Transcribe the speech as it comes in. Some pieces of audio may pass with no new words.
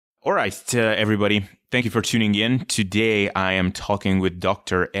All right, everybody. Thank you for tuning in. Today, I am talking with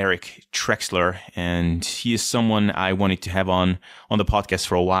Dr. Eric Trexler, and he is someone I wanted to have on the podcast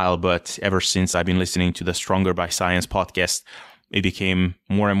for a while, but ever since I've been listening to the Stronger by Science podcast, it became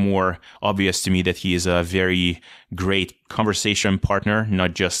more and more obvious to me that he is a very great conversation partner,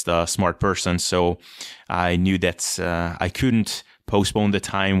 not just a smart person. So I knew that I couldn't postpone the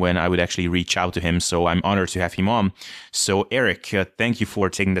time when I would actually reach out to him. So I'm honored to have him on. So Eric, thank you for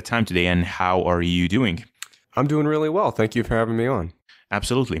taking the time today. And how are you doing? I'm doing really well. Thank you for having me on.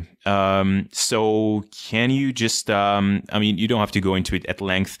 Absolutely. So can you just, you don't have to go into it at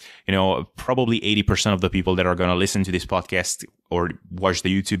length. Probably 80% of the people that are going to listen to this podcast or watch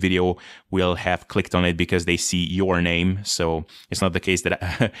the YouTube video will have clicked on it because they see your name. So it's not the case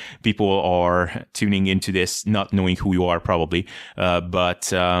that people are tuning into this not knowing who you are probably.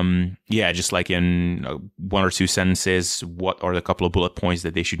 Just like in one or two sentences, what are the couple of bullet points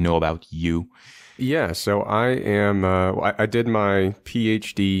that they should know about you? Yeah, so I did my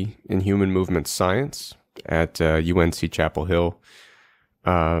PhD in human movement science at UNC Chapel Hill.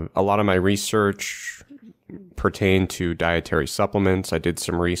 A lot of my research pertained to dietary supplements. I did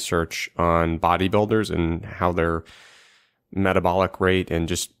some research on bodybuilders and how their metabolic rate and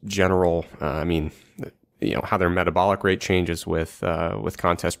just general, how their metabolic rate changes with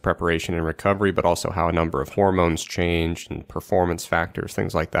contest preparation and recovery, but also how a number of hormones change and performance factors,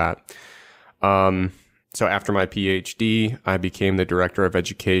 things like that. So after my PhD, I became the director of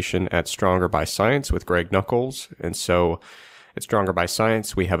education at Stronger by Science with Greg Nuckols. And so at Stronger by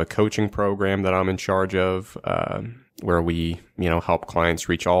Science, we have a coaching program that I'm in charge of, where we, help clients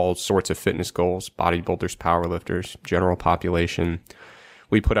reach all sorts of fitness goals, bodybuilders, powerlifters, general population.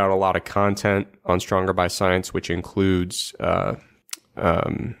 We put out a lot of content on Stronger by Science, which includes, our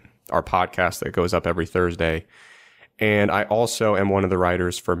podcast that goes up every Thursday. And I also am one of the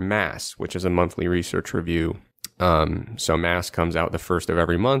writers for MASS, which is a monthly research review. So MASS comes out the first of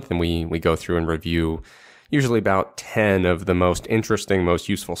every month, and we go through and review usually about 10 of the most interesting, most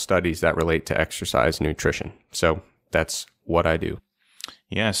useful studies that relate to exercise and nutrition. So that's what I do.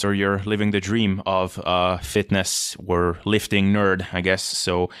 Yeah, so you're living the dream of fitness or lifting nerd, I guess.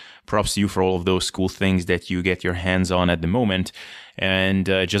 So props to you for all of those cool things that you get your hands on at the moment. And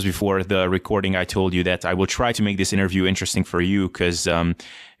just before the recording, I told you that I will try to make this interview interesting for you because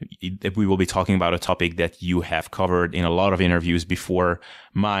we will be talking about a topic that you have covered in a lot of interviews before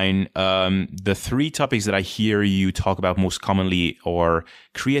mine. The three topics that I hear you talk about most commonly are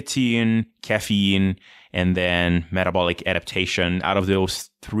creatine, caffeine, and then metabolic adaptation. Out of those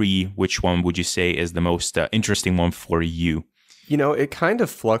three, which one would you say is the most interesting one for you? It kind of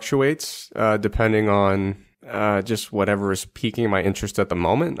fluctuates depending on just whatever is piquing my interest at the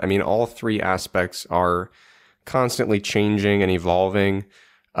moment. I mean, all three aspects are constantly changing and evolving.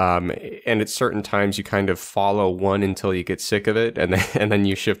 And at certain times you kind of follow one until you get sick of it, and then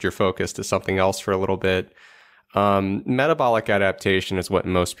you shift your focus to something else for a little bit. Metabolic adaptation is what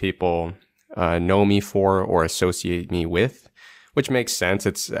most people know me for or associate me with, which makes sense.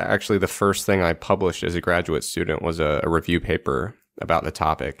 It's actually the first thing I published as a graduate student was a review paper about the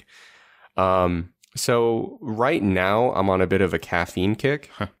topic. So right now I'm on a bit of a caffeine kick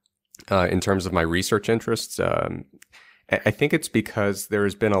in terms of my research interests. I think it's because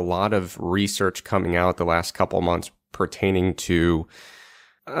there's been a lot of research coming out the last couple months pertaining to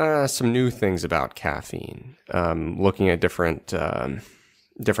some new things about caffeine, looking at different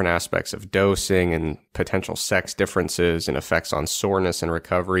aspects of dosing and potential sex differences and effects on soreness and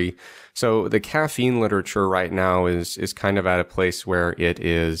recovery. So the caffeine literature right now is kind of at a place where it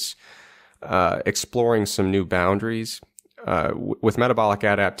is exploring some new boundaries. With metabolic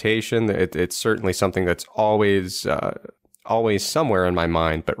adaptation, it's certainly something that's always somewhere in my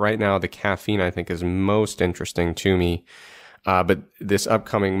mind. But right now, the caffeine, I think, is most interesting to me. But this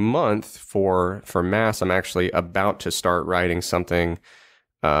upcoming month for MASS, I'm actually about to start writing something,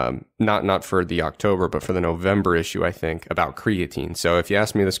 not for the October, but for the November issue, I think, about creatine. So if you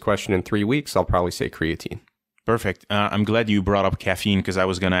ask me this question in 3 weeks, I'll probably say creatine. Perfect. I'm glad you brought up caffeine because I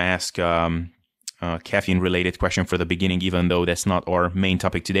was going to ask caffeine-related question for the beginning, even though that's not our main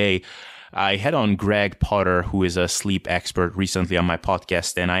topic today. I had on Greg Potter, who is a sleep expert, recently on my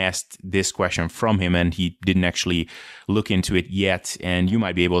podcast, and I asked this question from him, and he didn't actually look into it yet, and you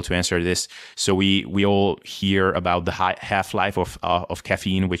might be able to answer this. So we all hear about the half-life of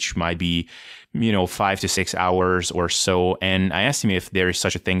caffeine, which might be 5 to 6 hours or so, and I asked him if there is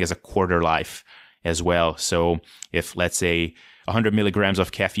such a thing as a quarter life as well. So if, let's say, 100 milligrams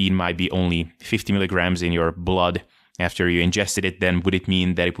of caffeine might be only 50 milligrams in your blood after you ingested it, then would it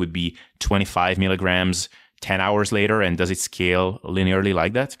mean that it would be 25 milligrams 10 hours later? And does it scale linearly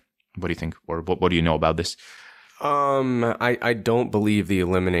like that? What do you think? Or what do you know about this? I don't believe the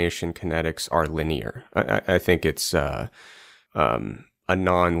elimination kinetics are linear. I think it's a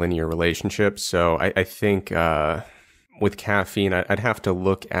non-linear relationship. So I think with caffeine, I'd have to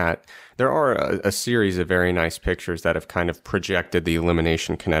look at, there are a series of very nice pictures that have kind of projected the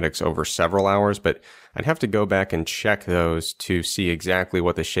elimination kinetics over several hours, but I'd have to go back and check those to see exactly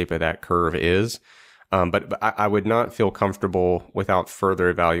what the shape of that curve is. But I would not feel comfortable without further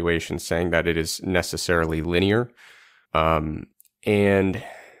evaluation saying that it is necessarily linear. And,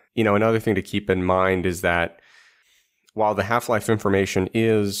 another thing to keep in mind is that while the half-life information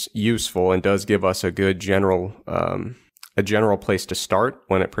is useful and does give us a good general place to start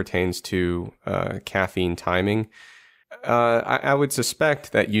when it pertains to caffeine timing, I would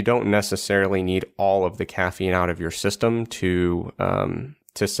suspect that you don't necessarily need all of the caffeine out of your system to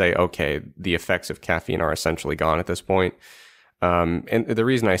say, okay, the effects of caffeine are essentially gone at this point. And the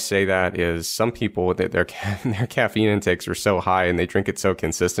reason I say that is some people, that their caffeine intakes are so high and they drink it so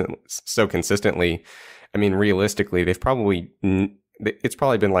consistently. I mean, realistically, it's probably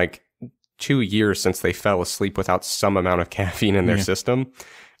been like 2 years since they fell asleep without some amount of caffeine in their system.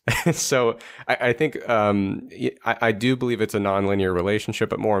 So I think I do believe it's a nonlinear relationship,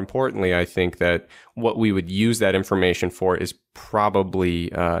 but more importantly, I think that what we would use that information for is probably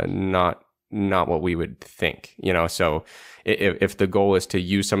not what we would think. So if the goal is to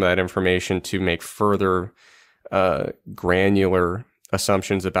use some of that information to make further granular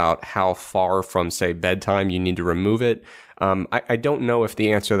assumptions about how far from, say, bedtime you need to remove it, I don't know if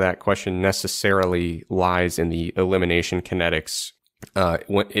the answer to that question necessarily lies in the elimination kinetics.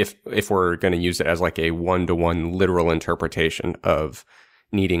 If we're going to use it as like a one-to-one literal interpretation of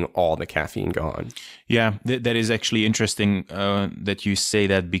needing all the caffeine gone. Yeah, that is actually interesting that you say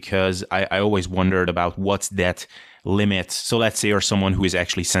that, because I always wondered about what's that limit. So let's say you're someone who is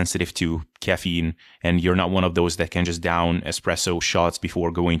actually sensitive to caffeine and you're not one of those that can just down espresso shots before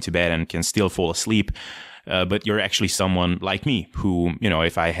going to bed and can still fall asleep. But you're actually someone like me who,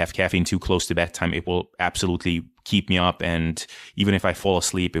 if I have caffeine too close to bedtime, it will absolutely keep me up. And even if I fall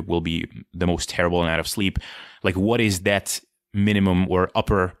asleep, it will be the most terrible night of sleep. Like, what is that minimum or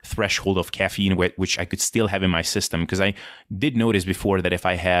upper threshold of caffeine which I could still have in my system? Because I did notice before that if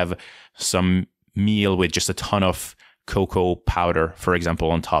I have some meal with just a ton of cocoa powder, for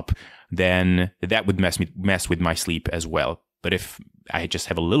example, on top, then that would mess with my sleep as well. But if I just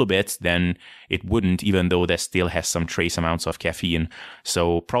have a little bit, then it wouldn't, even though that still has some trace amounts of caffeine.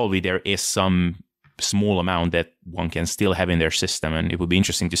 So probably there is some small amount that one can still have in their system, and it would be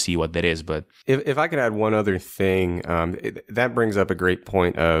interesting to see what that is. But if I could add one other thing, that brings up a great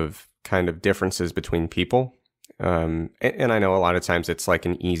point of kind of differences between people. And I know a lot of times it's like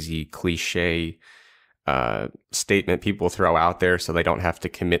an easy cliche statement people throw out there so they don't have to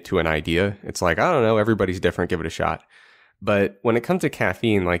commit to an idea. It's like, I don't know, everybody's different, give it a shot. But when it comes to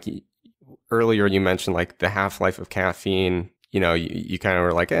caffeine, like earlier you mentioned like the half-life of caffeine, you kind of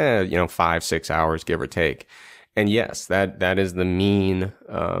were like, 5-6 hours, give or take. And yes, that is the mean,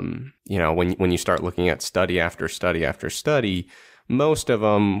 when you start looking at study after study after study, most of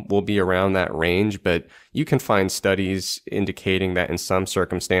them will be around that range, but you can find studies indicating that in some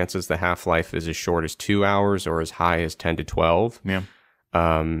circumstances, the half-life is as short as 2 hours or as high as 10 to 12. Yeah.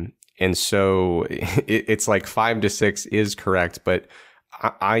 And so it's like 5 to 6 is correct, but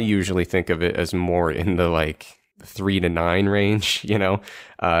I usually think of it as more in the like 3 to 9 range,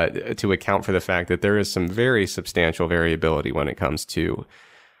 to account for the fact that there is some very substantial variability when it comes to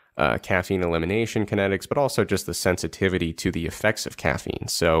caffeine elimination kinetics, but also just the sensitivity to the effects of caffeine.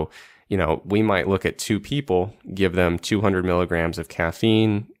 So, we might look at 2 people, give them 200 milligrams of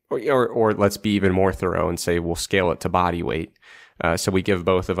caffeine, or let's be even more thorough and say we'll scale it to body weight. So we give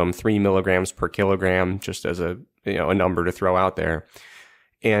both of them 3 milligrams per kilogram, just as a number to throw out there.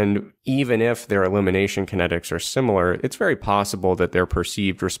 And even if their elimination kinetics are similar, it's very possible that their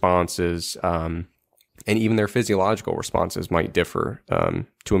perceived responses and even their physiological responses might differ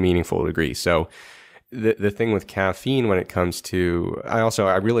to a meaningful degree. So the thing with caffeine when it comes to,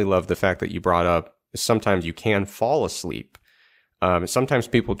 I really love the fact that you brought up, sometimes you can fall asleep. Sometimes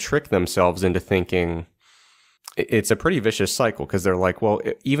people trick themselves into thinking, it's a pretty vicious cycle because they're like, well,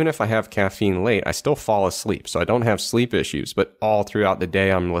 even if I have caffeine late, I still fall asleep. So I don't have sleep issues, but all throughout the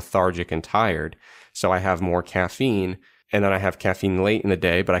day, I'm lethargic and tired. So I have more caffeine, and then I have caffeine late in the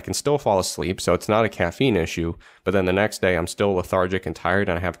day, but I can still fall asleep. So it's not a caffeine issue. But then the next day, I'm still lethargic and tired,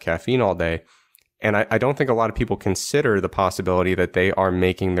 and I have caffeine all day. And I don't think a lot of people consider the possibility that they are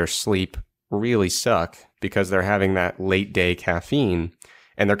making their sleep really suck because they're having that late day caffeine.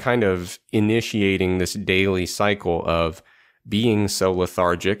 And they're kind of initiating this daily cycle of being so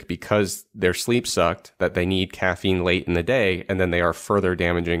lethargic because their sleep sucked that they need caffeine late in the day, and then they are further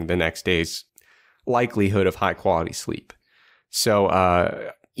damaging the next day's likelihood of high quality sleep.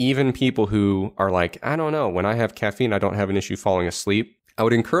 So even people who are like, I don't know, when I have caffeine, I don't have an issue falling asleep, I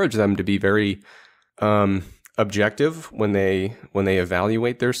would encourage them to be very objective when they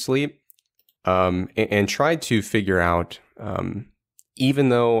evaluate their sleep, and try to figure out, even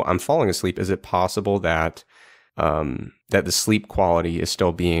though I'm falling asleep, is it possible that that the sleep quality is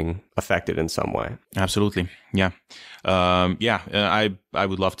still being affected in some way? Absolutely. Yeah. I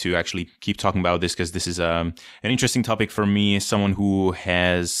would love to actually keep talking about this, because this is an interesting topic for me as someone who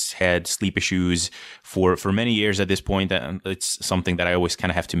has had sleep issues for many years at this point. And it's something that I always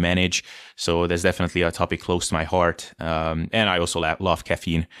kind of have to manage. So there's definitely a topic close to my heart. And I also love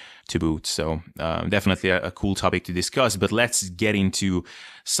caffeine to boot. So definitely a cool topic to discuss. But let's get into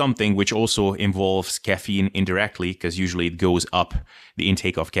something which also involves caffeine indirectly, because usually it goes up the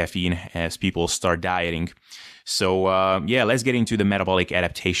intake of caffeine as people start dieting. So let's get into the metabolic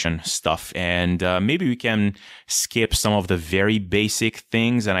adaptation stuff, and maybe we can skip some of the very basic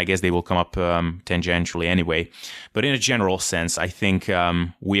things, and I guess they will come up tangentially anyway. But in a general sense, I think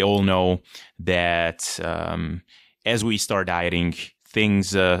we all know that as we start dieting,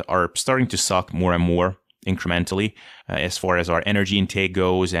 things are starting to suck more and more incrementally as far as our energy intake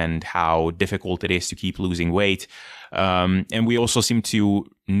goes and how difficult it is to keep losing weight. And we also seem to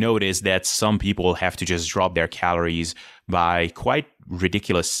notice that some people have to just drop their calories by quite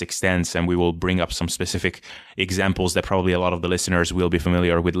ridiculous extents. And we will bring up some specific examples that probably a lot of the listeners will be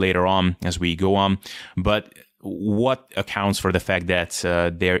familiar with later on as we go on. But what accounts for the fact that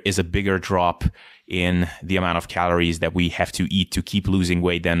there is a bigger drop in the amount of calories that we have to eat to keep losing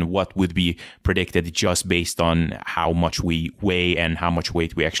weight than what would be predicted just based on how much we weigh and how much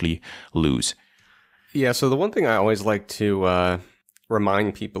weight we actually lose? Yeah, so the one thing I always like to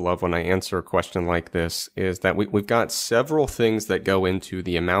remind people of when I answer a question like this is that we've got several things that go into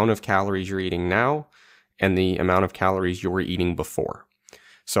the amount of calories you're eating now and the amount of calories you were eating before.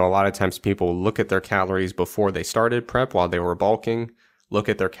 So a lot of times people look at their calories before they started prep while they were bulking, look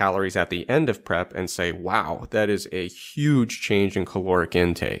at their calories at the end of prep and say, wow, that is a huge change in caloric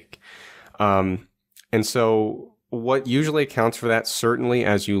intake. And so what usually accounts for that, certainly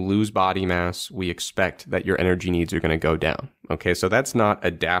as you lose body mass, we expect that your energy needs are going to go down. Okay, so that's not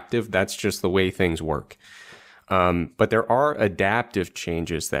adaptive. That's just the way things work. But there are adaptive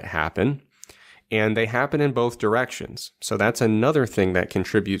changes that happen, and they happen in both directions. So that's another thing that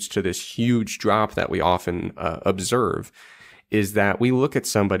contributes to this huge drop that we often observe, is that we look at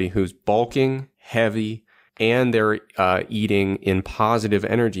somebody who's bulking, heavy, and they're eating in positive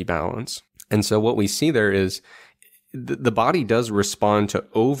energy balance. And so what we see there is the body does respond to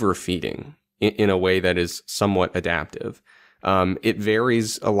overfeeding in a way that is somewhat adaptive. It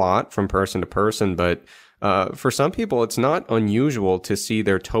varies a lot from person to person, but for some people, it's not unusual to see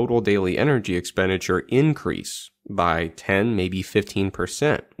their total daily energy expenditure increase by 10, maybe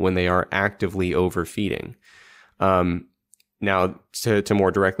 15% when they are actively overfeeding. Now, to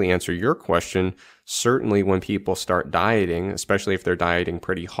more directly answer your question, certainly when people start dieting, especially if they're dieting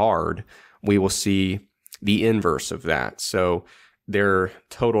pretty hard, we will see the inverse of that. So their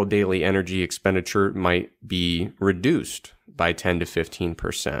total daily energy expenditure might be reduced by 10 to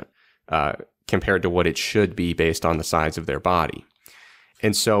 15% compared to what it should be based on the size of their body.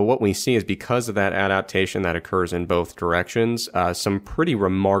 And so what we see is, because of that adaptation that occurs in both directions, some pretty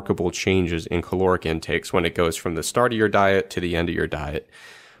remarkable changes in caloric intakes when it goes from the start of your diet to the end of your diet.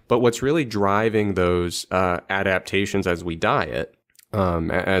 But what's really driving those adaptations as we diet,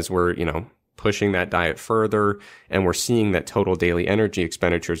 as we're, pushing that diet further and we're seeing that total daily energy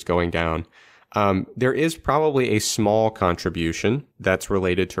expenditures going down, there is probably a small contribution that's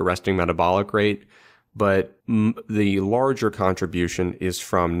related to resting metabolic rate, but the larger contribution is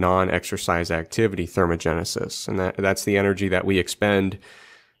from non-exercise activity thermogenesis. And that's the energy that we expend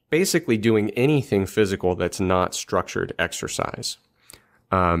basically doing anything physical that's not structured exercise.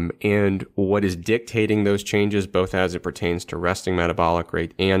 And what is dictating those changes, both as it pertains to resting metabolic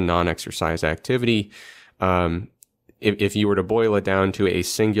rate and non-exercise activity, if you were to boil it down to a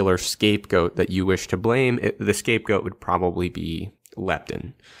singular scapegoat that you wish to blame, the scapegoat would probably be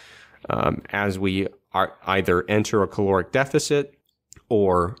leptin. As we either enter a caloric deficit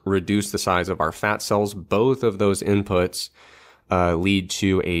or reduce the size of our fat cells, both of those inputs lead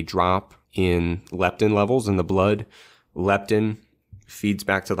to a drop in leptin levels in the blood. Leptin feeds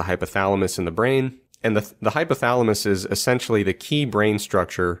back to the hypothalamus in the brain. And the hypothalamus is essentially the key brain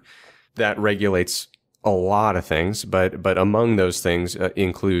structure that regulates a lot of things, but among those things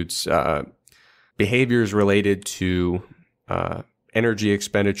includes behaviors related to energy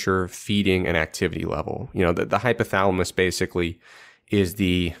expenditure, feeding, and activity level. The hypothalamus basically is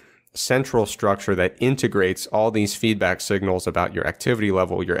the central structure that integrates all these feedback signals about your activity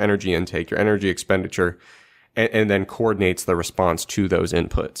level, your energy intake, your energy expenditure, and then coordinates the response to those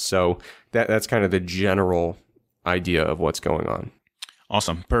inputs. So that's kind of the general idea of what's going on.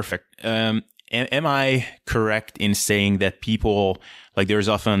 Awesome. Perfect. Am I correct in saying that people, like there's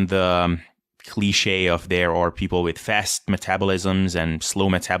often the cliche of there are people with fast metabolisms and slow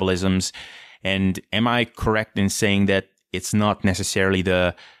metabolisms. And am I correct in saying that it's not necessarily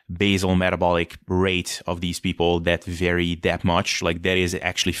the basal metabolic rate of these people that vary that much? Like that is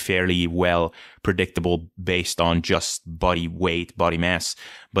actually fairly well predictable based on just body weight, body mass.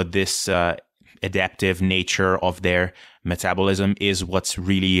 But this adaptive nature of their metabolism is what's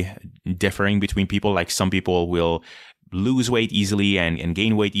really differing between people. Like some people will lose weight easily and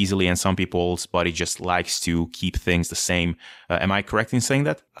gain weight easily, and some people's body just likes to keep things the same. Am I correct in saying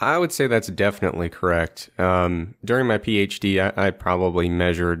that? I would say that's definitely correct. During my PhD, I probably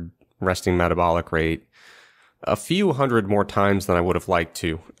measured resting metabolic rate a few hundred more times than I would have liked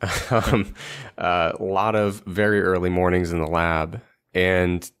to. A lot of very early mornings in the lab.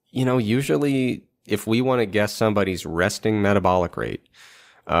 And, usually if we want to guess somebody's resting metabolic rate,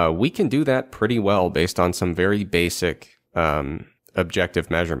 we can do that pretty well based on some very basic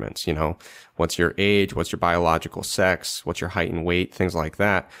objective measurements. What's your age, what's your biological sex, what's your height and weight, things like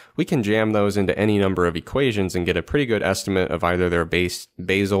that. We can jam those into any number of equations and get a pretty good estimate of either their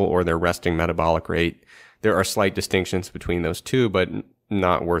basal or their resting metabolic rate. There are slight distinctions between those two, but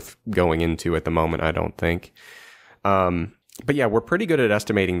not worth going into at the moment, I don't think. But yeah, we're pretty good at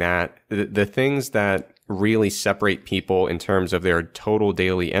estimating that. The things that really separate people in terms of their total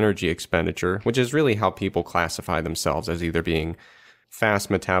daily energy expenditure, which is really how people classify themselves as either being fast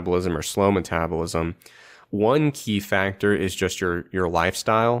metabolism or slow metabolism. One key factor is just your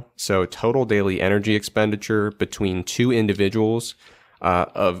lifestyle. So total daily energy expenditure between two individuals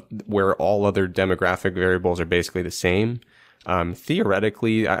of where all other demographic variables are basically the same.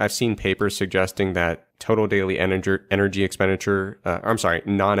 Theoretically, I've seen papers suggesting that total daily energy expenditure,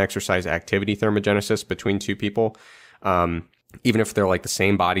 non-exercise activity thermogenesis between two people, even if they're like the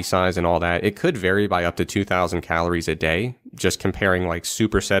same body size and all that, it could vary by up to 2,000 calories a day, just comparing like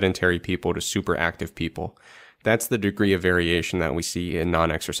super sedentary people to super active people. That's the degree of variation that we see in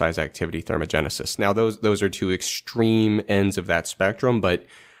non-exercise activity thermogenesis. Now, those are two extreme ends of that spectrum, but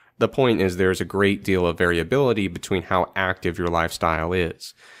the point is there's a great deal of variability between how active your lifestyle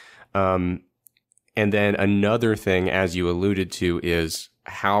is. And then another thing, as you alluded to, is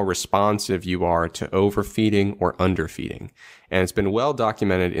how responsive you are to overfeeding or underfeeding. And it's been well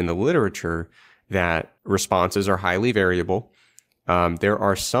documented in the literature that responses are highly variable. There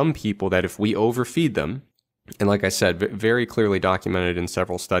are some people that if we overfeed them, and like I said, very clearly documented in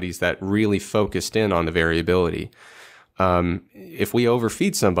several studies that really focused in on the variability. If we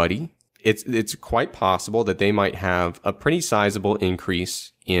overfeed somebody, it's quite possible that they might have a pretty sizable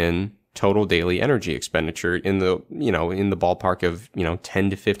increase in total daily energy expenditure in the ballpark of 10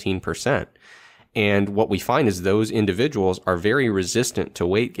 to 15%. And what we find is those individuals are very resistant to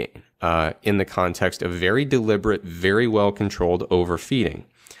weight gain in the context of very deliberate, very well controlled overfeeding.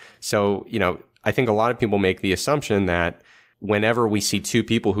 So, I think a lot of people make the assumption that whenever we see two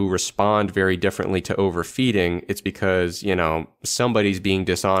people who respond very differently to overfeeding, it's because, somebody's being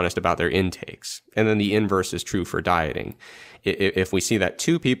dishonest about their intakes. And then the inverse is true for dieting. If we see that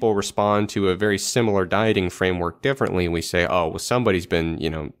two people respond to a very similar dieting framework differently, we say, oh, well, somebody's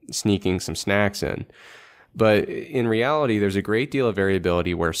been, sneaking some snacks in. But in reality, there's a great deal of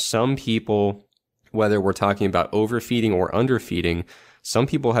variability where some people, whether we're talking about overfeeding or underfeeding, some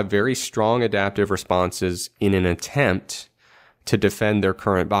people have very strong adaptive responses in an attempt to defend their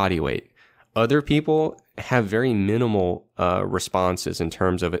current body weight. Other people have very minimal responses in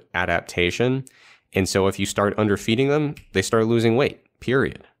terms of adaptation. And so if you start underfeeding them, they start losing weight,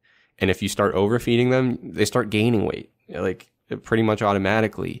 period. And if you start overfeeding them, they start gaining weight, like pretty much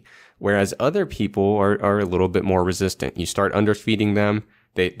automatically. Whereas other people are a little bit more resistant. You start underfeeding them,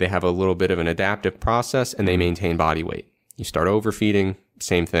 they have a little bit of an adaptive process and they maintain body weight. You start overfeeding,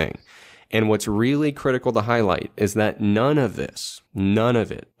 same thing. And what's really critical to highlight is that none of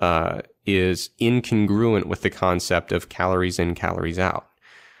it is incongruent with the concept of calories in, calories out.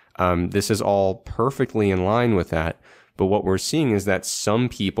 This is all perfectly in line with that. But what we're seeing is that some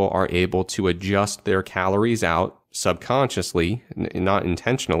people are able to adjust their calories out subconsciously, not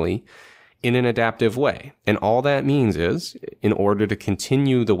intentionally, in an adaptive way. And all that means is, in order to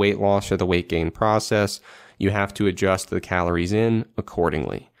continue the weight loss or the weight gain process, you have to adjust the calories in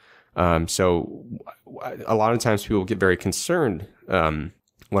accordingly. So a lot of times people get very concerned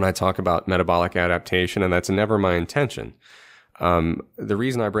when I talk about metabolic adaptation, and that's never my intention. The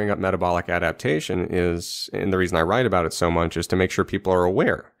reason I bring up metabolic adaptation is, and the reason I write about it so much, is to make sure people are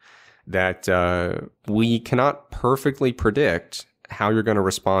aware that we cannot perfectly predict how you're going to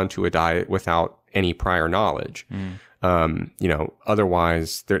respond to a diet without any prior knowledge.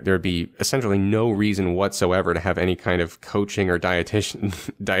 Otherwise there'd be essentially no reason whatsoever to have any kind of coaching or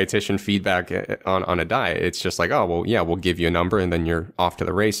dietitian feedback on a diet. It's just like, oh, well, yeah, we'll give you a number and then you're off to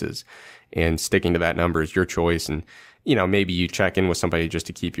the races, and sticking to that number is your choice. And, maybe you check in with somebody just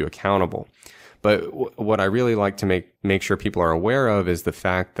to keep you accountable. But what I really like to make sure people are aware of is the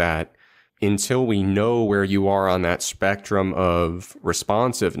fact that until we know where you are on that spectrum of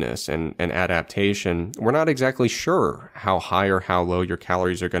responsiveness and adaptation, we're not exactly sure how high or how low your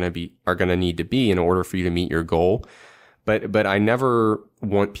calories are going to need to be in order for you to meet your goal. But I never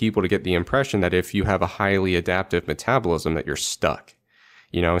want people to get the impression that if you have a highly adaptive metabolism that you're stuck.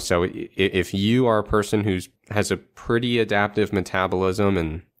 So if you are a person who has a pretty adaptive metabolism,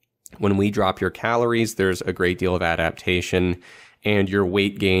 and when we drop your calories, there's a great deal of adaptation and your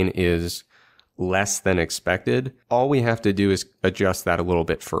weight gain is less than expected, all we have to do is adjust that a little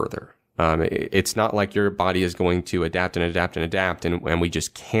bit further. It's not like your body is going to adapt and we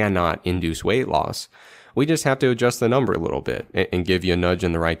just cannot induce weight loss. We just have to adjust the number a little bit and give you a nudge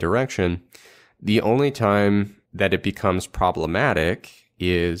in the right direction. The only time that it becomes problematic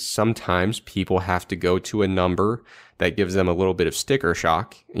is sometimes people have to go to a number that gives them a little bit of sticker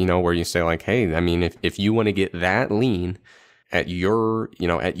shock, where you say like, hey, I mean, if you want to get that lean at your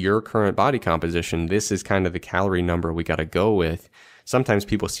current body composition, this is kind of the calorie number we got to go with. Sometimes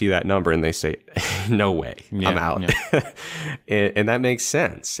people see that number and they say, no way, I'm out. Yeah. and that makes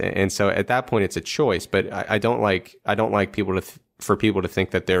sense. And so at that point, it's a choice. But I don't like people for people to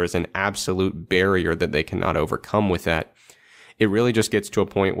think that there is an absolute barrier that they cannot overcome with that. It really just gets to a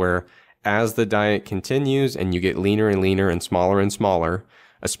point where as the diet continues and you get leaner and leaner and smaller,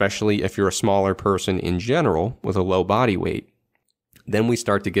 especially if you're a smaller person in general with a low body weight, then we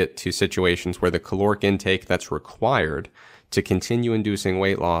start to get to situations where the caloric intake that's required to continue inducing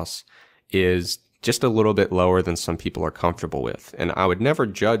weight loss is just a little bit lower than some people are comfortable with. And I would never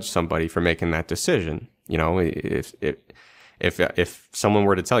judge somebody for making that decision. If someone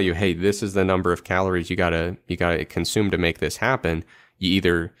were to tell you, hey, this is the number of calories you gotta consume to make this happen, you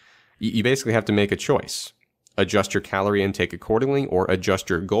basically have to make a choice. Adjust your calorie intake accordingly, or adjust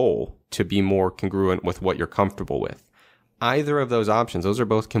your goal to be more congruent with what you're comfortable with. Either of those options, those are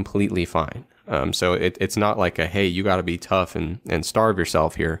both completely fine. So it's not like hey, you got to be tough and starve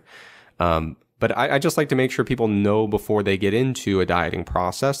yourself here. But I just like to make sure people know before they get into a dieting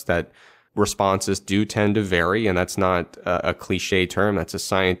process that responses do tend to vary, and that's not a cliche term. That's a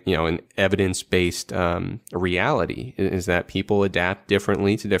science, an evidence-based reality. Is that people adapt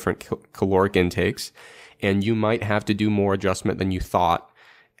differently to different caloric intakes, and you might have to do more adjustment than you thought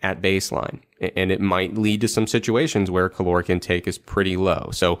at baseline. And it might lead to some situations where caloric intake is pretty low.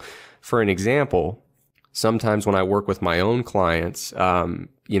 So for an example, sometimes when I work with my own clients, they'll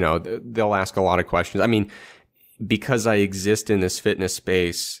ask a lot of questions. I mean, because I exist in this fitness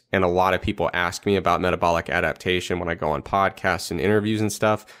space and a lot of people ask me about metabolic adaptation when I go on podcasts and interviews and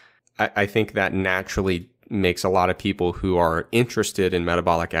stuff, I think that naturally makes a lot of people who are interested in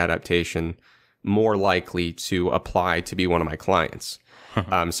metabolic adaptation more likely to apply to be one of my clients.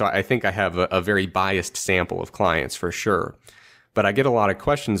 So I think I have a very biased sample of clients for sure. But I get a lot of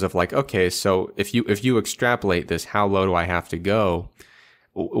questions of like, okay, so if you extrapolate this, how low do I have to go?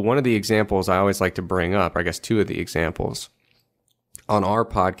 One of the examples I always like to bring up, I guess two of the examples. On our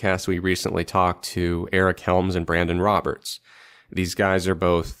podcast, we recently talked to Eric Helms and Brandon Roberts. These guys are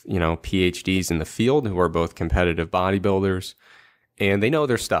both, PhDs in the field who are both competitive bodybuilders, and they know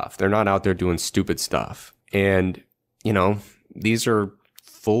their stuff. They're not out there doing stupid stuff. And, these are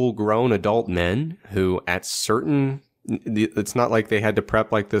full-grown adult men who it's not like they had to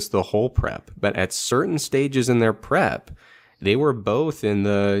prep like this the whole prep, but at certain stages in their prep, they were both in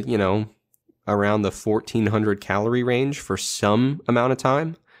the, around the 1,400 calorie range for some amount of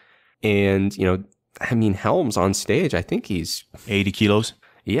time. And, Helms on stage, I think he's 80 kilos.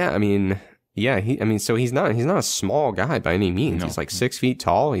 Yeah. So he's not a small guy by any means. No. He's like 6 feet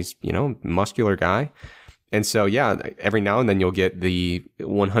tall. He's, muscular guy. And so, yeah, every now and then you'll get the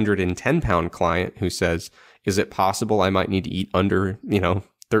 110-pound client who says, is it possible I might need to eat under,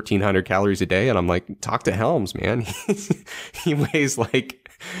 1,300 calories a day? And I'm like, talk to Helms, man. He weighs like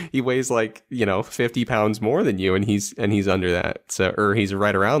 50 pounds more than you, and he's under that. So, or he's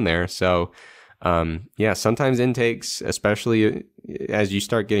right around there. So, Yeah, sometimes intakes, especially as you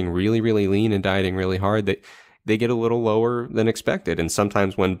start getting really, really lean and dieting really hard, they get a little lower than expected. And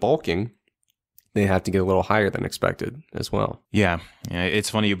sometimes when bulking, they have to get a little higher than expected as well. Yeah, it's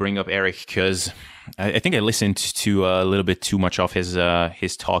funny you bring up Eric because I think I listened to a little bit too much of his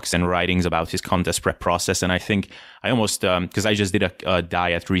talks and writings about his contest prep process, and I think I almost because I just did a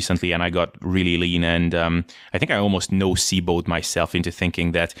diet recently and I got really lean, and I think I almost noceboed myself into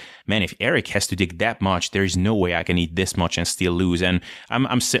thinking that, man, if Eric has to dig that much, there is no way I can eat this much and still lose. And I'm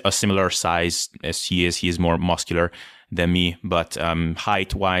a similar size as he is. He is more muscular than me, but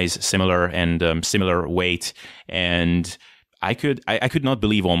height-wise similar and similar weight. And I could not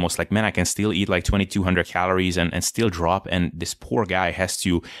believe almost like, man, I can still eat like 2,200 calories and still drop. And this poor guy has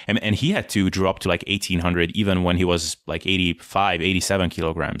to, and he had to drop to like 1,800 even when he was like 85, 87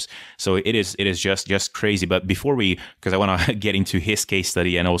 kilograms. So it is just crazy. But before because I want to get into his case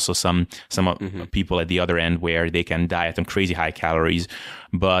study and also some people at the other end where they can diet on crazy high calories.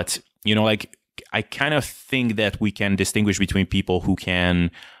 But, like, I kind of think that we can distinguish between people who can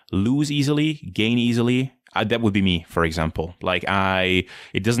lose easily, gain easily. That would be me, for example. Like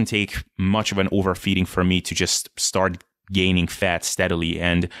it doesn't take much of an overfeeding for me to just start gaining fat steadily.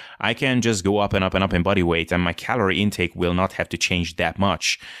 And I can just go up and up and up in body weight, and my calorie intake will not have to change that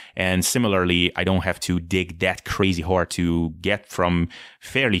much. And similarly, I don't have to dig that crazy hard to get from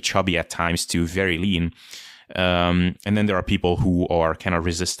fairly chubby at times to very lean. And then there are people who are kind of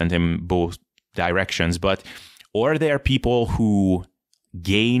resistant in both directions. But or there are people who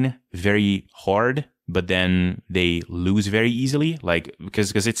gain very hard, but then they lose very easily, like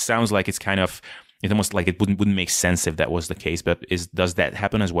because it sounds like it's almost like it wouldn't make sense if that was the case. But does that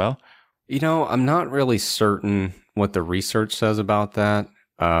happen as well? I'm not really certain what the research says about that.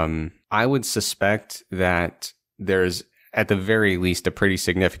 I would suspect that there's at the very least a pretty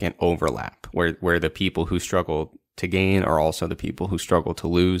significant overlap where the people who struggle to gain are also the people who struggle to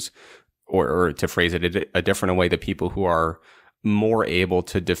lose, or to phrase it a different way, the people who are more able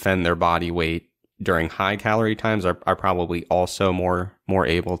to defend their body weight during high calorie times are probably also more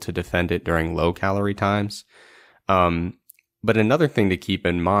able to defend it during low calorie times. But another thing to keep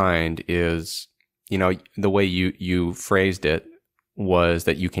in mind is, the way you phrased it was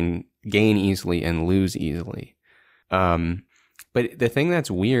that you can gain easily and lose easily. But the thing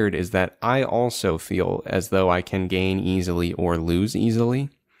that's weird is that I also feel as though I can gain easily or lose easily,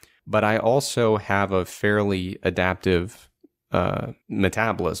 but I also have a fairly adaptive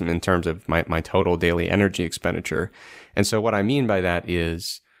metabolism in terms of my total daily energy expenditure. And so what I mean by that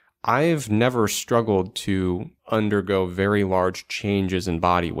is I've never struggled to undergo very large changes in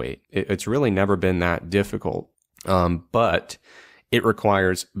body weight. It's really never been that difficult, but it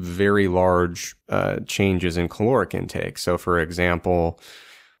requires very large changes in caloric intake. So for example,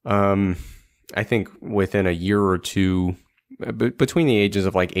 I think within a year or two, between the ages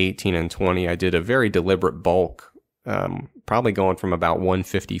of like 18 and 20, I did a very deliberate bulk, probably going from about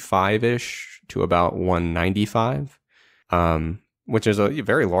 155-ish to about 195, which is a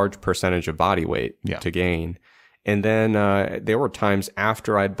very large percentage of body weight to gain. And then there were times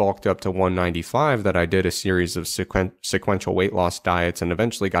after I'd bulked up to 195 that I did a series of sequential weight loss diets and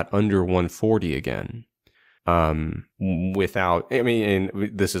eventually got under 140 again.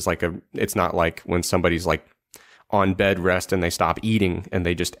 This is it's not like when somebody's like on bed rest and they stop eating and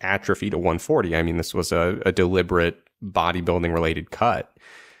they just atrophy to 140. I mean, this was a deliberate bodybuilding related cut.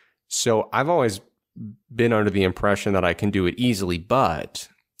 So I've always been under the impression that I can do it easily, but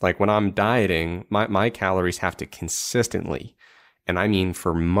like when I'm dieting, my calories have to consistently, and I mean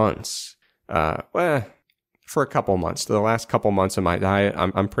for months, for a couple months, the last couple months of my diet,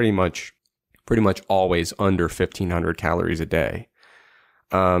 I'm pretty much always under 1,500 calories a day.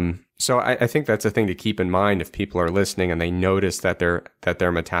 So I think that's a thing to keep in mind if people are listening and they notice that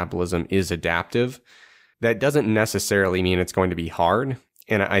their metabolism is adaptive. That doesn't necessarily mean it's going to be hard.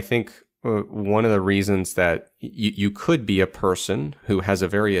 And I think one of the reasons that you could be a person who has a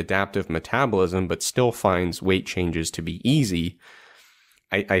very adaptive metabolism but still finds weight changes to be easy,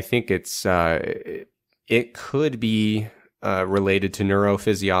 I think it could be related to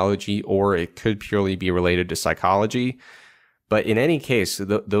neurophysiology, or it could purely be related to psychology. But in any case,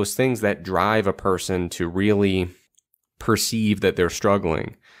 those things that drive a person to really perceive that they're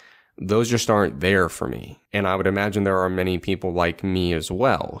struggling, those just aren't there for me. And I would imagine there are many people like me as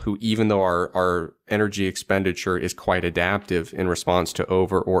well, who even though our energy expenditure is quite adaptive in response to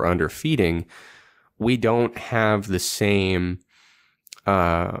over or under feeding, we don't have the same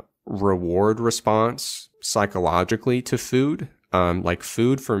reward response psychologically to food. Like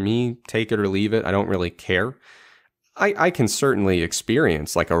food for me, take it or leave it, I don't really care. I can certainly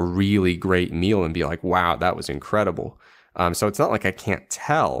experience like a really great meal and be like, wow, that was incredible. So it's not like I can't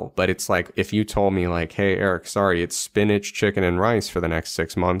tell, but it's like if you told me like, hey, Eric, sorry, it's spinach, chicken, and rice for the next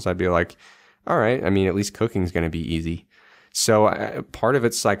 6 months, I'd be like, all right. I mean, at least cooking's going to be easy. So part of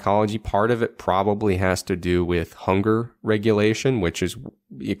it's psychology. Part of it probably has to do with hunger regulation, which is,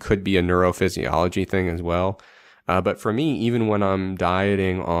 it could be a neurophysiology thing as well. But for me, even when I'm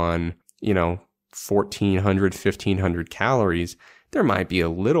dieting on, 1,400, 1,500 calories, there might be a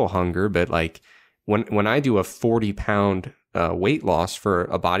little hunger, but like when I do a 40-pound weight loss for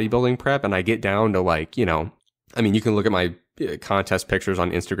a bodybuilding prep and I get down to like, I mean, you can look at my contest pictures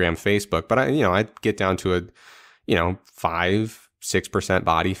on Instagram, Facebook, but I get down to a, 5-6%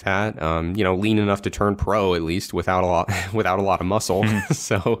 body fat, lean enough to turn pro at least without a lot of muscle.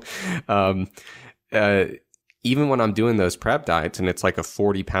 So, even when I'm doing those prep diets and it's like a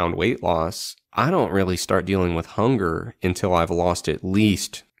 40-pound weight loss, I don't really start dealing with hunger until I've lost at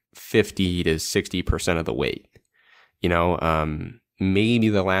least 50 to 60% of the weight. Maybe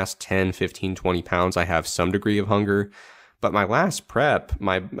the last 10, 15, 20 pounds, I have some degree of hunger. But my last prep,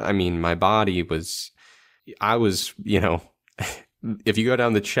 my body was, if you go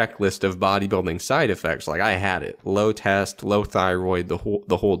down the checklist of bodybuilding side effects, like I had it, low test, low thyroid, the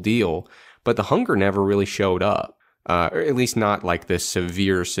whole deal. But the hunger never really showed up, or at least not like this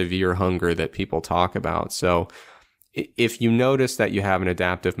severe hunger that people talk about. So if you notice that you have an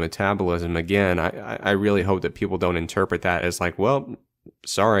adaptive metabolism, again, I really hope that people don't interpret that as like, well,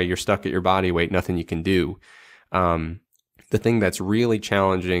 sorry, you're stuck at your body weight, nothing you can do. The thing that's really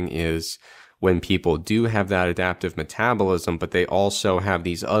challenging is when people do have that adaptive metabolism, but they also have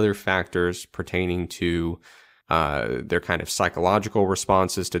these other factors pertaining to their kind of psychological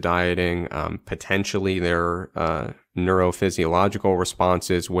responses to dieting, potentially their neurophysiological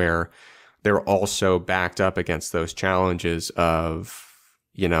responses, where they're also backed up against those challenges of,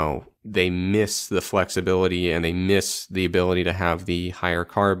 they miss the flexibility and they miss the ability to have the higher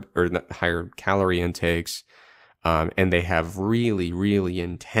carb or the higher calorie intakes. And they have really, really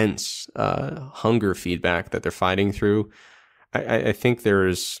intense hunger feedback that they're fighting through. I think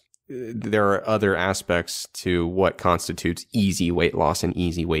there are other aspects to what constitutes easy weight loss and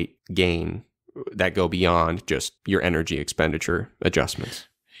easy weight gain that go beyond just your energy expenditure adjustments.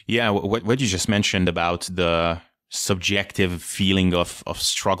 Yeah, what you just mentioned about the subjective feeling of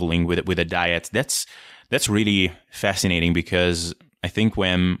struggling with a diet, that's really fascinating, because I think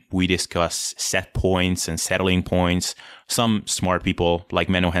when we discuss set points and settling points, some smart people like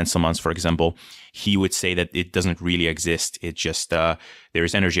Menno Henselmans, for example, he would say that it doesn't really exist. It just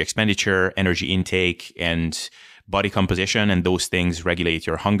there's energy expenditure, energy intake, and body composition, and those things regulate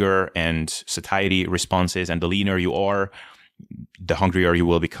your hunger and satiety responses. And the leaner you are, the hungrier you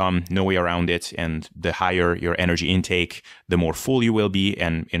will become. No way around it. And the higher your energy intake, the more full you will be,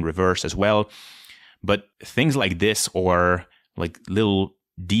 and in reverse as well. But things like this, or like little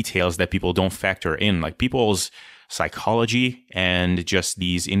details that people don't factor in, like people's psychology and just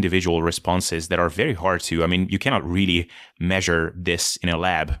these individual responses that are very hard to, you cannot really measure this in a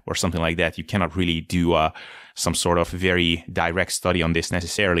lab or something like that. You cannot really do some sort of very direct study on this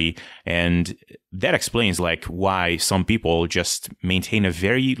necessarily. And that explains like why some people just maintain a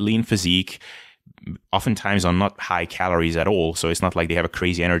very lean physique, oftentimes on not high calories at all. So it's not like they have a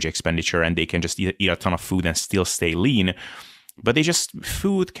crazy energy expenditure and they can just eat a ton of food and still stay lean. But they just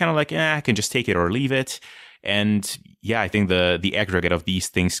food kind of like, I can just take it or leave it. And yeah, I think the aggregate of these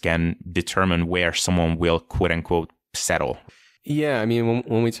things can determine where someone will quote unquote settle. Yeah,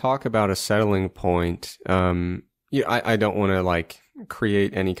 when we talk about a settling point, I don't want to like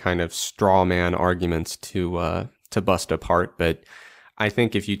create any kind of straw man arguments to bust apart, but I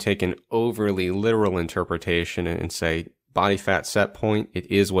think if you take an overly literal interpretation and say body fat set point, it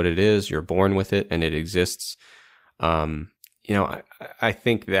is what it is, you're born with it and it exists. I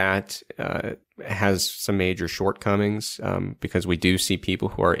think that has some major shortcomings because we do see people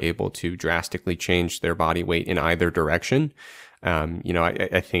who are able to drastically change their body weight in either direction.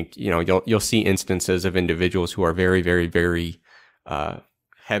 I think, you'll see instances of individuals who are very, very, very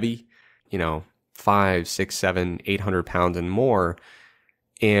heavy, 5, 6, 7, 800 pounds and more.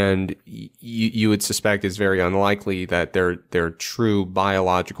 And you would suspect it's very unlikely that their true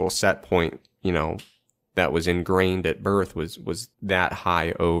biological set point, that was ingrained at birth was that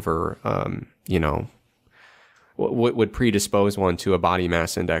high over, what would predispose one to a body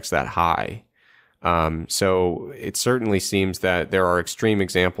mass index that high. So it certainly seems that there are extreme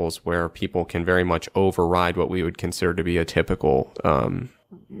examples where people can very much override what we would consider to be a typical,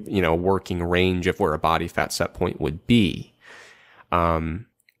 working range of where a body fat set point would be.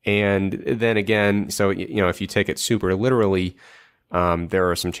 And then again, so, if you take it super literally, there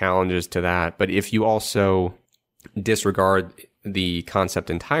are some challenges to that. But if you also disregard the concept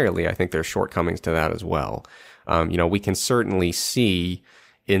entirely, I think there's shortcomings to that as well. We can certainly see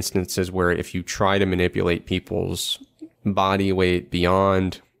instances where if you try to manipulate people's body weight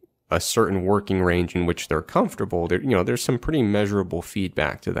beyond a certain working range in which they're comfortable, there's some pretty measurable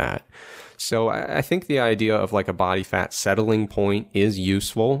feedback to that. So I think the idea of like a body fat settling point is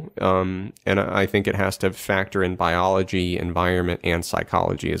useful. And I think it has to factor in biology, environment, and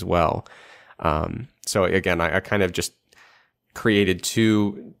psychology as well. So again, I kind of just created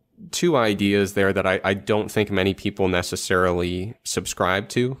two ideas there that I don't think many people necessarily subscribe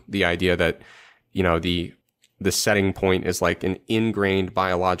to. The idea that, the setting point is like an ingrained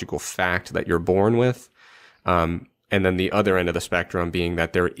biological fact that you're born with. And then the other end of the spectrum being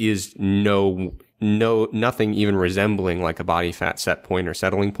that there is nothing even resembling like a body fat set point or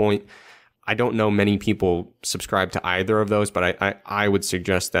settling point. I don't know many people subscribe to either of those, but I would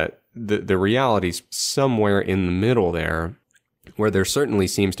suggest that the reality's somewhere in the middle there, where there certainly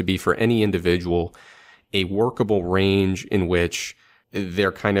seems to be for any individual a workable range in which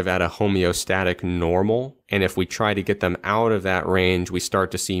they're kind of at a homeostatic normal. And if we try to get them out of that range, we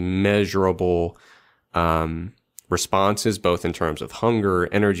start to see measurable responses, both in terms of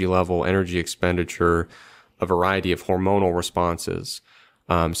hunger, energy level, energy expenditure, a variety of hormonal responses.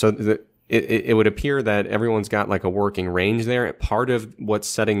 It would appear that everyone's got like a working range there. Part of what's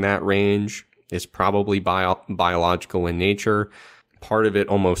setting that range is probably biological in nature. Part of it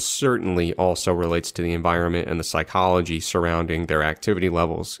almost certainly also relates to the environment and the psychology surrounding their activity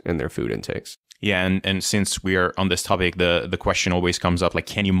levels and their food intakes. Yeah, and since we are on this topic, the question always comes up, like,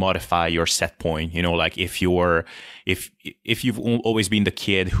 can you modify your set point? Like if you've always been the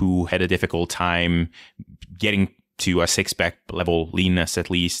kid who had a difficult time getting to a six-pack level leanness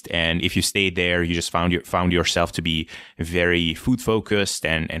at least, and if you stayed there, you just found yourself to be very food focused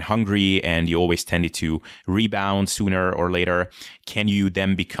and hungry, and you always tended to rebound sooner or later. Can you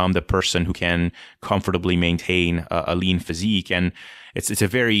then become the person who can comfortably maintain a lean physique? And it's a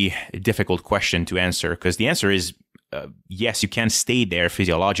very difficult question to answer, because the answer is yes, you can stay there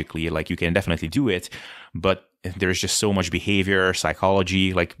physiologically, like you can definitely do it, but there's just so much behavior,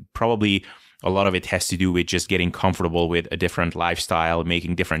 psychology, like probably a lot of it has to do with just getting comfortable with a different lifestyle,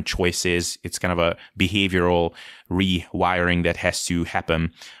 making different choices. It's kind of a behavioral rewiring that has to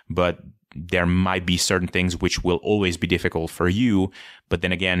happen, but there might be certain things which will always be difficult for you. But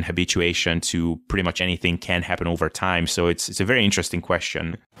then again, habituation to pretty much anything can happen over time. So it's a very interesting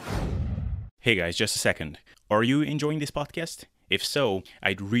question. Hey guys, just a second. Are you enjoying this podcast? If so,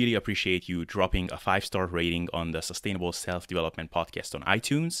 I'd really appreciate you dropping a 5-star rating on the Sustainable Self-Development Podcast on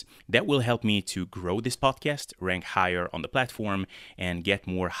iTunes. That will help me to grow this podcast, rank higher on the platform, and get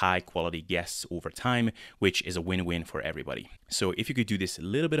more high-quality guests over time, which is a win-win for everybody. So if you could do this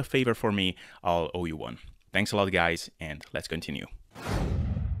little bit of favor for me, I'll owe you one. Thanks a lot, guys, and let's continue.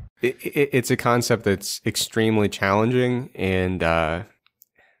 It's a concept that's extremely challenging, and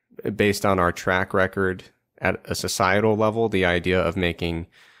based on our track record at a societal level, the idea of making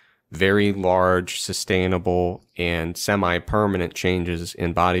very large, sustainable, and semi-permanent changes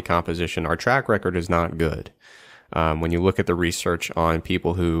in body composition, our track record is not good. When you look at the research on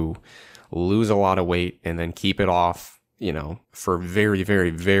people who lose a lot of weight and then keep it off, for very,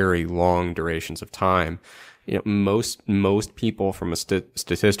 very, very long durations of time, most people from a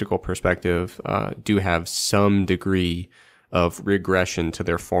statistical perspective do have some degree of regression to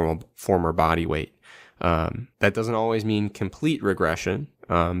their former body weight. That doesn't always mean complete regression,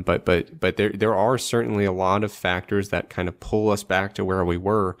 but there are certainly a lot of factors that kind of pull us back to where we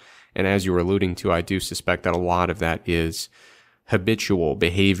were. And as you were alluding to, I do suspect that a lot of that is habitual,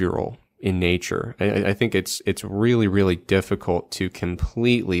 behavioral in nature. I think it's really, really difficult to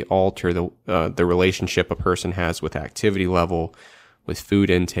completely alter the relationship a person has with activity level, with food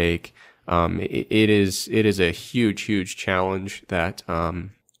intake. It is a huge, huge challenge that,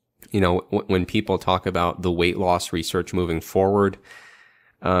 when people talk about the weight loss research moving forward,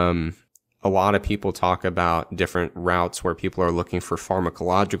 a lot of people talk about different routes where people are looking for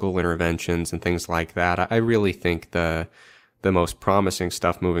pharmacological interventions and things like that. I really think the most promising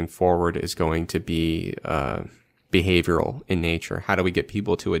stuff moving forward is going to be behavioral in nature. How do we get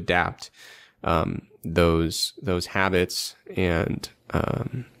people to adapt those habits and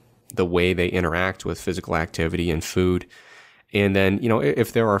the way they interact with physical activity and food? And then,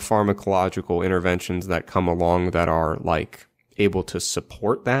 if there are pharmacological interventions that come along that are like able to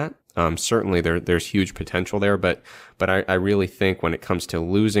support that, certainly there's huge potential there. But I really think when it comes to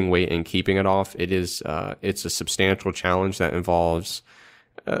losing weight and keeping it off, it's a substantial challenge that involves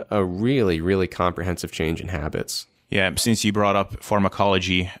a really, really comprehensive change in habits. Yeah, since you brought up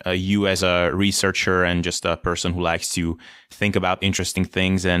pharmacology, you as a researcher and just a person who likes to think about interesting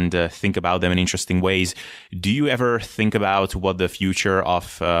things and think about them in interesting ways, do you ever think about what the future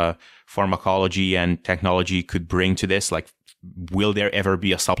of pharmacology and technology could bring to this? Like, will there ever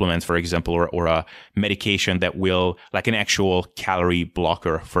be a supplement, for example, or a medication that will, like an actual calorie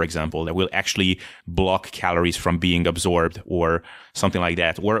blocker, for example, that will actually block calories from being absorbed or something like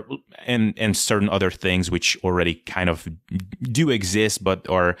that, or and certain other things which already kind of do exist but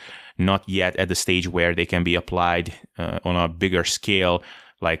are not yet at the stage where they can be applied on a bigger scale,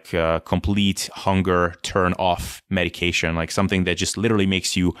 like complete hunger turn off medication, like something that just literally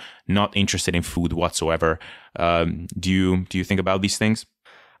makes you not interested in food whatsoever. Do you think about these things?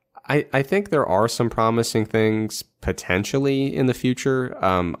 I think there are some promising things potentially in the future.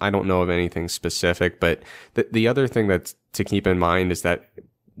 I don't know of anything specific, but the other thing that's to keep in mind is that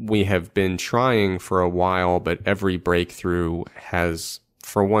we have been trying for a while, but every breakthrough has,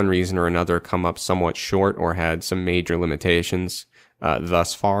 for one reason or another, come up somewhat short or had some major limitations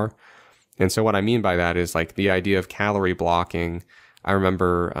thus far. And so what I mean by that is like the idea of calorie blocking. I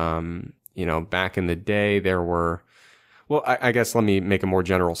remember, back in the day there were, well, I guess let me make a more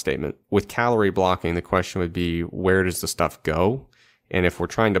general statement. With calorie blocking, the question would be, where does the stuff go? And if we're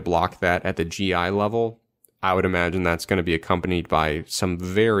trying to block that at the GI level, I would imagine that's going to be accompanied by some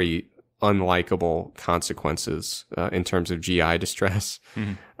very unlikable consequences in terms of GI distress.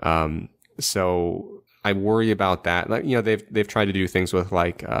 Mm-hmm. So I worry about that. Like, they've tried to do things with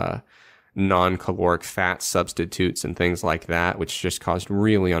like non-caloric fat substitutes and things like that, which just caused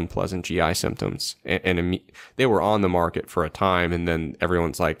really unpleasant GI symptoms. And they were on the market for a time, and then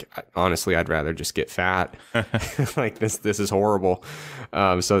everyone's like, honestly, I'd rather just get fat. Like this is horrible.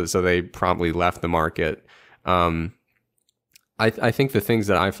 So they promptly left the market. I think the things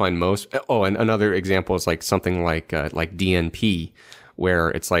that I find most, and another example is like something like DNP, where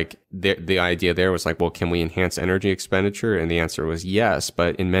it's like the idea there was like, well, can we enhance energy expenditure? And the answer was yes,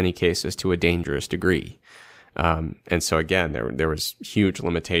 but in many cases to a dangerous degree. And so again, there was huge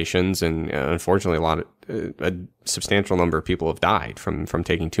limitations, and unfortunately, a substantial number of people have died from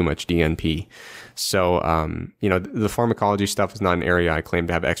taking too much DNP. So, the pharmacology stuff is not an area I claim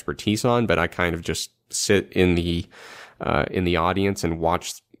to have expertise on, but I kind of just sit in the audience and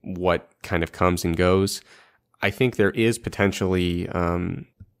watch what kind of comes and goes. I think there is potentially, or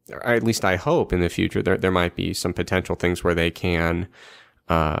at least I hope in the future, there might be some potential things where they can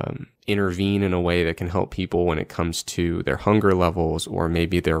intervene in a way that can help people when it comes to their hunger levels, or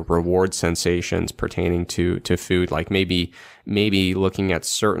maybe their reward sensations pertaining to food. Like maybe looking at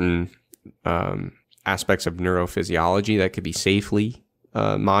certain aspects of neurophysiology that could be safely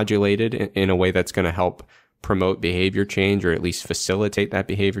modulated in a way that's going to help promote behavior change, or at least facilitate that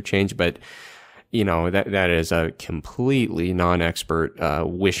behavior change. But that is a completely non-expert,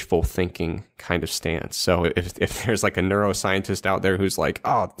 wishful thinking kind of stance. So if there's like a neuroscientist out there who's like,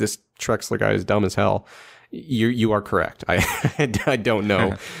 oh, this Trexler guy is dumb as hell, you are correct. I don't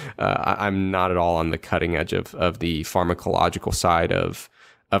know. I'm not at all on the cutting edge of the pharmacological side of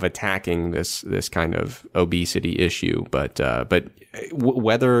attacking this kind of obesity issue. But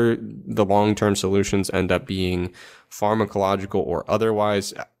whether the long-term solutions end up being pharmacological or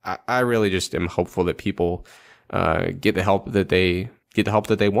otherwise, I really just am hopeful that people get the help that they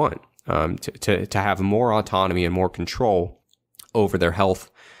want, to have more autonomy and more control over their health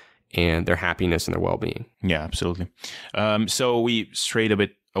and their happiness and their well-being. Yeah, absolutely. So we strayed a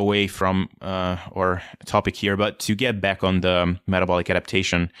bit away from our topic here, but to get back on the metabolic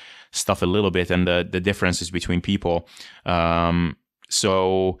adaptation stuff a little bit and the differences between people.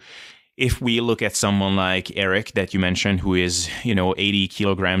 So if we look at someone like Eric that you mentioned, who is, 80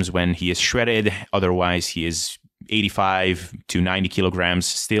 kilograms when he is shredded, otherwise he is 85 to 90 kilograms,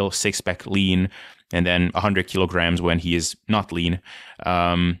 still six-pack lean, and then 100 kilograms when he is not lean.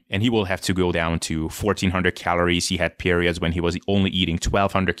 And he will have to go down to 1,400 calories. He had periods when he was only eating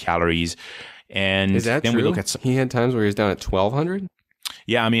 1,200 calories. And is that then true? We look at he had times where he was down at 1,200?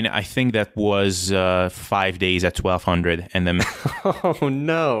 Yeah, I mean, I think that was 5 days at 1,200, and then. Oh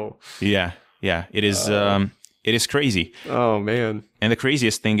no! Yeah, it is. It is crazy. Oh man! And the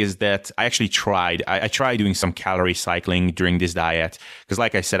craziest thing is that I actually tried. I tried doing some calorie cycling during this diet because,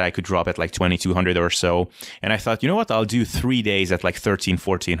 like I said, I could drop at like 2,200 or so. And I thought, you know what? I'll do 3 days at like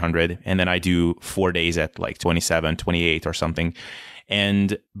 1,400, and then I do 4 days at like 27, 28 or something.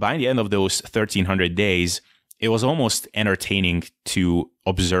 And by the end of those 1,300 days, it was almost entertaining to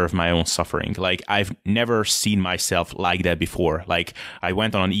observe my own suffering. Like, I've never seen myself like that before. Like, I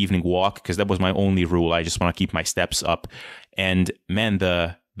went on an evening walk because that was my only rule. I just want to keep my steps up. And man,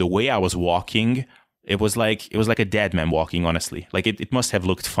 the way I was walking, it was like a dead man walking, honestly. Like, it must have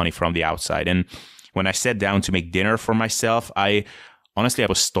looked funny from the outside. And when I sat down to make dinner for myself, honestly, I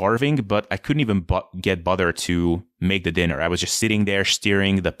was starving, but I couldn't even get bothered to make the dinner. I was just sitting there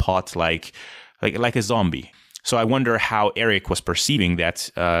stirring the pot like a zombie. So I wonder how Eric was perceiving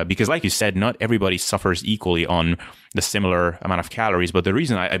that, because like you said, not everybody suffers equally on the similar amount of calories. But the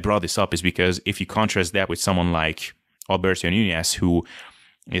reason I brought this up is because if you contrast that with someone like Alberto Nunez, who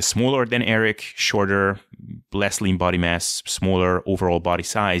is smaller than Eric, shorter, less lean body mass, smaller overall body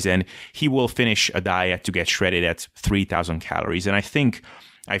size, and he will finish a diet to get shredded at 3,000 calories. And I think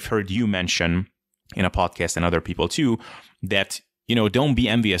I've heard you mention in a podcast, and other people too, that don't be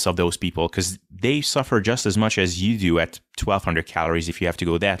envious of those people, because they suffer just as much as you do at 1,200 calories if you have to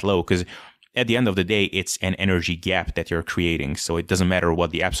go that low. Because at the end of the day, it's an energy gap that you're creating. So it doesn't matter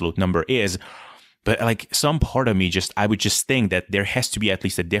what the absolute number is. But like, some part of me I would just think that there has to be at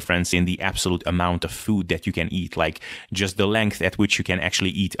least a difference in the absolute amount of food that you can eat, like just the length at which you can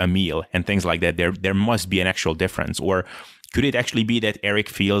actually eat a meal and things like that. There must be an actual difference. Or could it actually be that Eric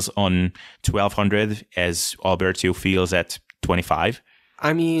feels on 1,200 as Alberto feels at 25?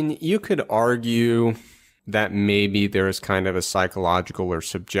 I mean, you could argue that maybe there's kind of a psychological or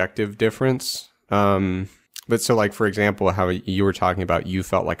subjective difference. But so, like, for example, how you were talking about, you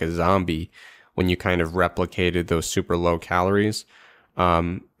felt like a zombie when you kind of replicated those super low calories.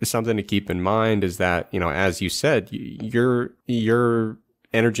 Something to keep in mind is that, as you said, your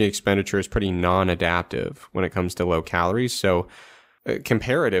energy expenditure is pretty non-adaptive when it comes to low calories. So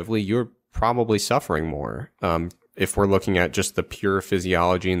comparatively, you're probably suffering more. If we're looking at just the pure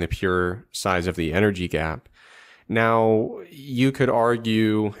physiology and the pure size of the energy gap. Now, you could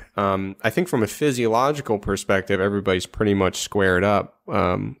argue, I think from a physiological perspective, everybody's pretty much squared up,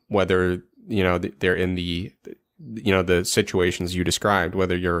 whether, they're in the situations you described,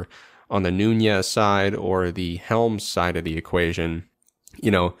 whether you're on the Nunez side or the Helms side of the equation.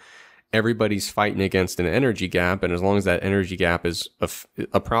 Everybody's fighting against an energy gap, and as long as that energy gap is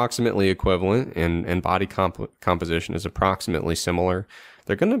approximately equivalent and body composition is approximately similar,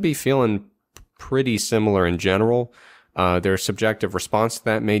 they're going to be feeling pretty similar in general. Their subjective response to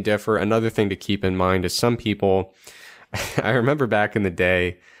that may differ. Another thing to keep in mind is some people, I remember back in the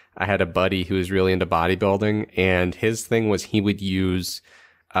day, I had a buddy who was really into bodybuilding, and his thing was he would use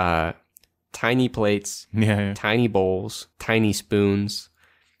tiny plates, tiny bowls, tiny spoons,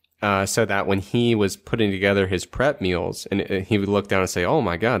 so that when he was putting together his prep meals, and he would look down and say, "Oh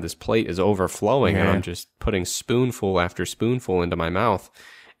my God, this plate is overflowing," and I'm just putting spoonful after spoonful into my mouth.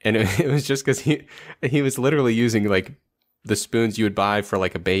 And it was just because he was literally using like the spoons you would buy for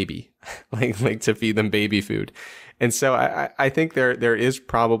like a baby, like to feed them baby food. And so I think there is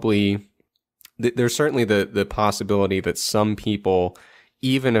probably, there's certainly the possibility that some people,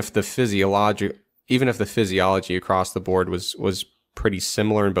 even if the physiology across the board was pretty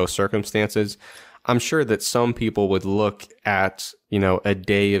similar in both circumstances, I'm sure that some people would look at, a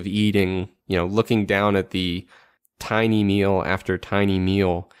day of eating, looking down at the tiny meal after tiny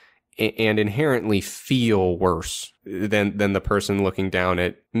meal and inherently feel worse than the person looking down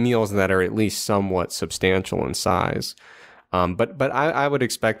at meals that are at least somewhat substantial in size. But I would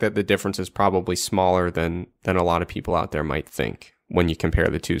expect that the difference is probably smaller than a lot of people out there might think when you compare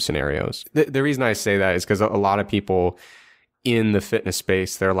the two scenarios. The reason I say that is because a lot of people in the fitness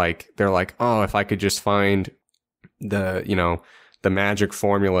space, they're like, oh, if I could just find the magic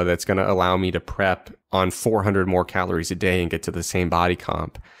formula that's going to allow me to prep on 400 more calories a day and get to the same body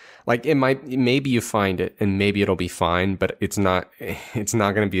comp. Like, maybe you find it and maybe it'll be fine, but it's not going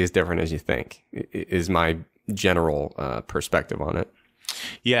to be as different as you think, is my general perspective on it.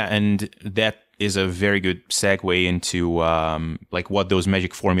 Yeah. And that is a very good segue into what those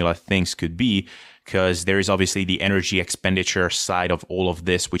magic formula things could be, because there is obviously the energy expenditure side of all of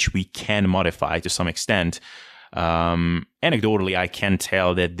this, which we can modify to some extent. Anecdotally, I can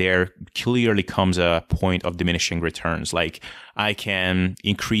tell that there clearly comes a point of diminishing returns. Like, I can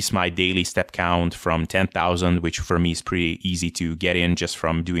increase my daily step count from 10,000, which for me is pretty easy to get in just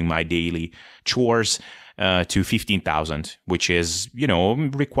from doing my daily chores, to 15,000, which is,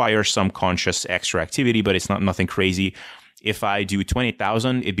 requires some conscious extra activity, but it's nothing crazy. If I do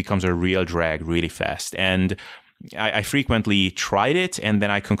 20,000, it becomes a real drag really fast. And I frequently tried it, and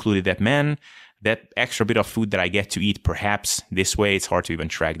then I concluded that, man, that extra bit of food that I get to eat, perhaps this way, it's hard to even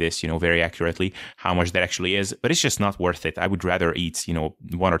track this, very accurately, how much that actually is, but it's just not worth it. I would rather eat,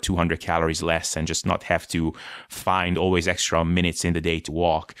 100 or 200 calories less and just not have to find always extra minutes in the day to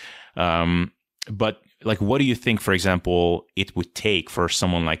walk. But like, what do you think, for example, it would take for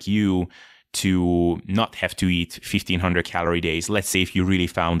someone like you to not have to eat 1,500 calorie days? Let's say if you really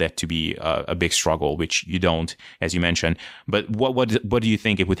found that to be a big struggle, which you don't, as you mentioned. But what do you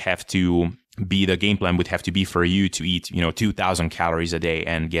think it would have to be, the game plan would have to be for you to eat, 2,000 calories a day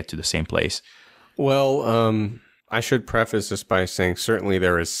and get to the same place? Well, I should preface this by saying certainly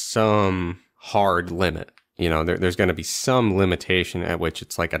there is some hard limit. There's going to be some limitation at which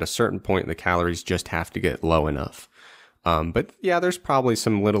it's like at a certain point the calories just have to get low enough. But yeah, there's probably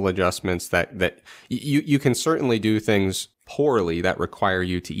some little adjustments that you can certainly do things poorly that require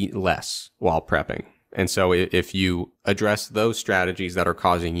you to eat less while prepping. And so if you address those strategies that are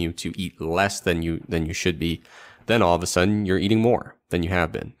causing you to eat less than you should be, then all of a sudden you're eating more than you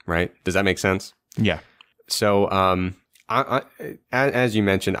have been, right? Does that make sense? Yeah. So, as you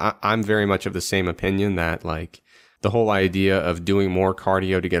mentioned, I'm very much of the same opinion that like the whole idea of doing more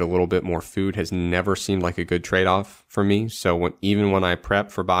cardio to get a little bit more food has never seemed like a good trade-off for me. So even when I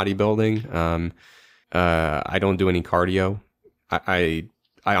prep for bodybuilding, I don't do any cardio.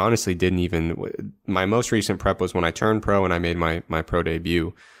 I honestly didn't even, my most recent prep was when I turned pro and I made my pro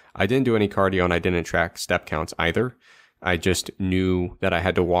debut. I didn't do any cardio and I didn't track step counts either. I just knew that I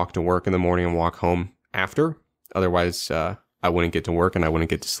had to walk to work in the morning and walk home after. Otherwise, I wouldn't get to work and I wouldn't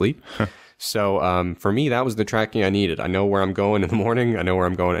get to sleep. So for me, that was the tracking I needed. I know where I'm going in the morning. I know where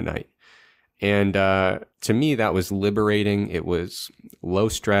I'm going at night. And to me, that was liberating. It was low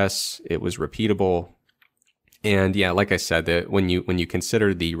stress. It was repeatable. And yeah, like I said, that when you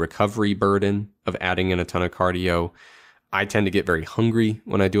consider the recovery burden of adding in a ton of cardio, I tend to get very hungry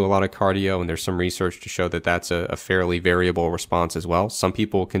when I do a lot of cardio. And there's some research to show that that's a fairly variable response as well. Some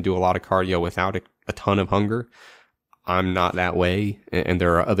people can do a lot of cardio without a ton of hunger. I'm not that way. And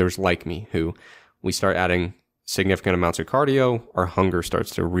there are others like me who we start adding significant amounts of cardio, our hunger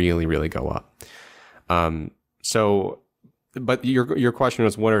starts to really, really go up. But your question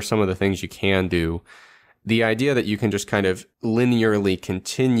was, what are some of the things you can do? The idea that you can just kind of linearly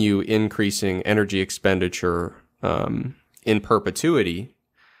continue increasing energy expenditure in perpetuity,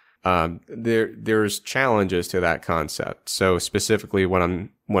 there's challenges to that concept. So specifically what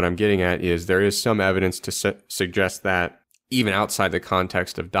I'm getting at is there is some evidence to suggest that even outside the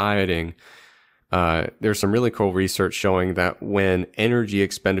context of dieting, there's some really cool research showing that when energy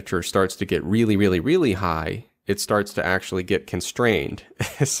expenditure starts to get really, really, really high, it starts to actually get constrained.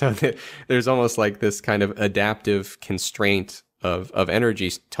 So there's almost like this kind of adaptive constraint of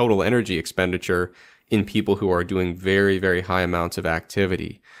total energy expenditure in people who are doing very, very high amounts of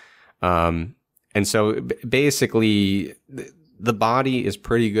activity. And so basically the body is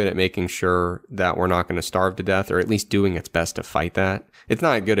pretty good at making sure that we're not going to starve to death, or at least doing its best to fight that. It's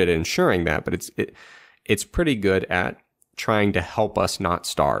not good at ensuring that, but it's pretty good at trying to help us not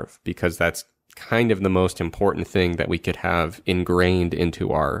starve, because that's kind of the most important thing that we could have ingrained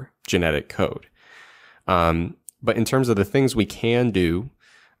into our genetic code. But in terms of the things we can do,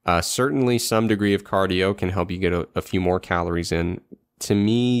 certainly some degree of cardio can help you get a few more calories in. To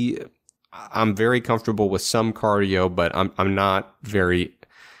me, I'm very comfortable with some cardio, but I'm not very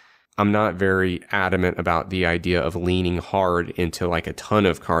adamant about the idea of leaning hard into like a ton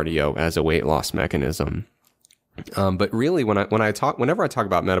of cardio as a weight loss mechanism. But really, whenever I talk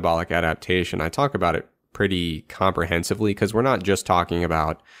about metabolic adaptation, I talk about it pretty comprehensively, because we're not just talking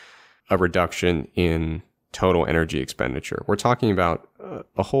about a reduction in total energy expenditure. We're talking about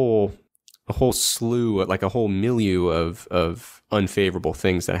a whole slew, like a whole milieu of unfavorable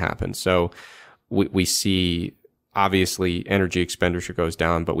things that happen. So we see, obviously, energy expenditure goes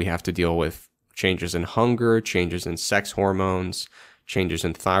down, but we have to deal with changes in hunger, changes in sex hormones, changes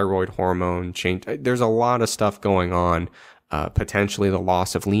in thyroid hormone, there's a lot of stuff going on, potentially the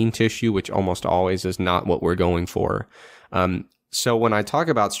loss of lean tissue, which almost always is not what we're going for. So when I talk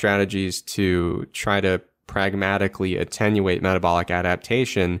about strategies to try to pragmatically attenuate metabolic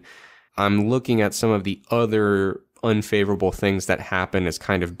adaptation, I'm looking at some of the other unfavorable things that happen as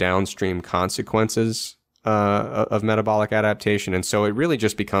kind of downstream consequences of metabolic adaptation. And so it really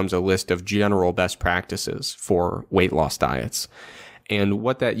just becomes a list of general best practices for weight loss diets. And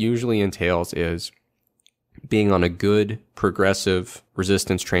what that usually entails is being on a good progressive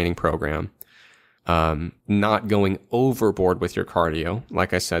resistance training program, not going overboard with your cardio.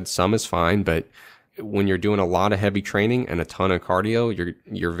 Like I said, some is fine, but when you're doing a lot of heavy training and a ton of cardio,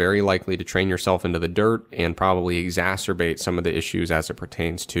 you're very likely to train yourself into the dirt and probably exacerbate some of the issues as it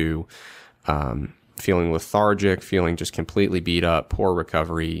pertains to feeling lethargic, feeling just completely beat up, poor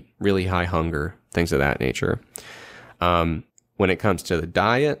recovery, really high hunger, things of that nature. When it comes to the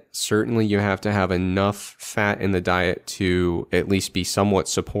diet, certainly you have to have enough fat in the diet to at least be somewhat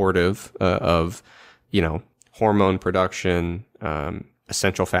supportive of, hormone production,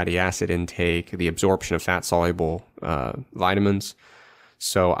 essential fatty acid intake, the absorption of fat-soluble vitamins.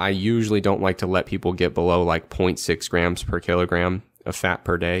 So I usually don't like to let people get below like 0.6 grams per kilogram of fat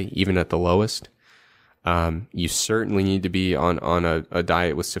per day, even at the lowest. You certainly need to be on a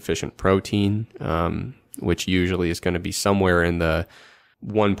diet with sufficient protein, which usually is going to be somewhere in the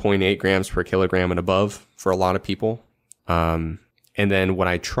 1.8 grams per kilogram and above for a lot of people. And then what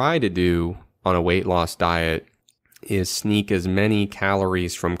I try to do on a weight loss diet is sneak as many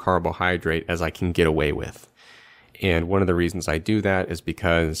calories from carbohydrate as I can get away with. And one of the reasons I do that is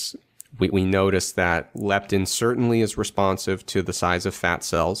because we notice that leptin certainly is responsive to the size of fat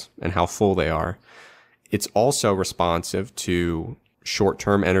cells and how full they are. It's also responsive to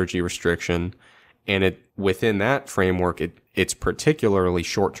short-term energy restriction. And within that framework, it's particularly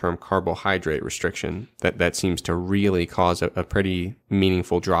short-term carbohydrate restriction that seems to really cause a pretty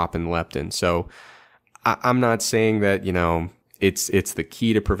meaningful drop in leptin. So I'm not saying that, it's the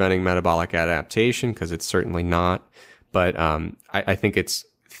key to preventing metabolic adaptation, because it's certainly not. But I think it's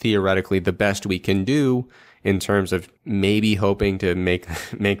theoretically the best we can do in terms of maybe hoping to make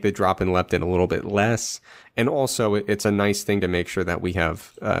the drop in leptin a little bit less. And also it's a nice thing to make sure that we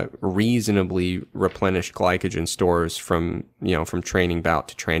have reasonably replenished glycogen stores from training bout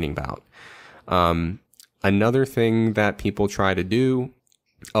to training bout. Another thing that people try to do,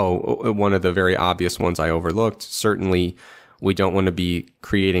 one of the very obvious ones I overlooked, certainly we don't want to be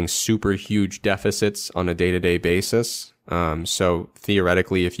creating super huge deficits on a day-to-day basis. So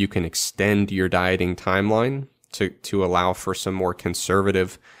theoretically, if you can extend your dieting timeline to allow for some more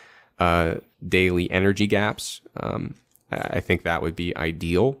conservative daily energy gaps, I think that would be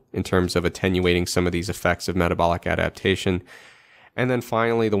ideal in terms of attenuating some of these effects of metabolic adaptation. And then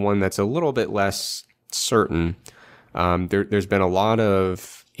finally, the one that's a little bit less certain, there's been a lot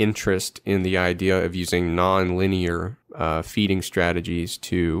of interest in the idea of using non-linear feeding strategies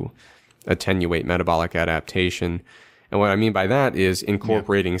to attenuate metabolic adaptation. And what I mean by that is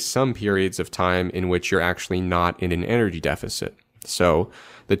incorporating some periods of time in which you're actually not in an energy deficit. So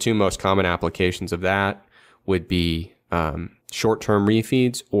the two most common applications of that would be short-term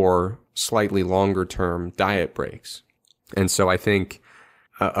refeeds or slightly longer-term diet breaks. And so I think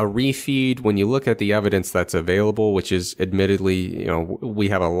a refeed, when you look at the evidence that's available, which is admittedly, we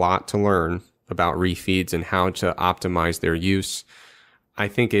have a lot to learn about refeeds and how to optimize their use. I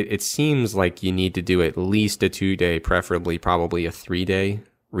think it seems like you need to do at least a 2-day, preferably probably a 3-day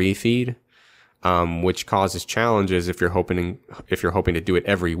refeed, which causes challenges if you're hoping to do it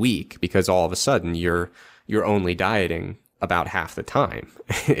every week, because all of a sudden you're only dieting about half the time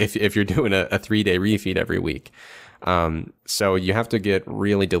if you're doing a 3-day refeed every week. So you have to get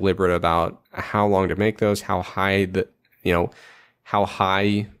really deliberate about how long to make those, how high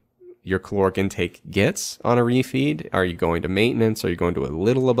your caloric intake gets on a refeed. Are you going to maintenance? Are you going to a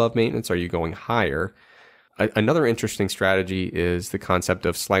little above maintenance? Are you going higher? Another interesting strategy is the concept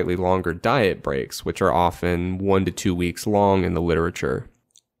of slightly longer diet breaks, which are often 1 to 2 weeks long in the literature.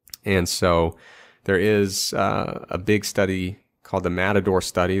 And so there is a big study called the Matador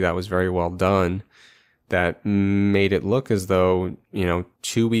study that was very well done that made it look as though,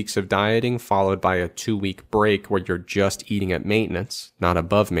 2 weeks of dieting followed by a 2-week break where you're just eating at maintenance, not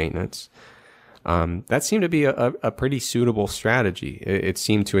above maintenance. That seemed to be a pretty suitable strategy. It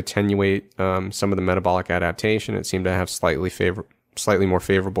seemed to attenuate some of the metabolic adaptation. It seemed to have slightly more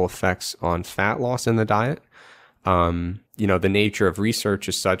favorable effects on fat loss in the diet. The nature of research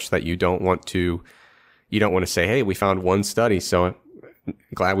is such that you don't want to say, hey, we found one study, so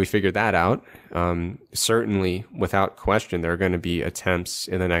glad we figured that out. Certainly, without question, there are going to be attempts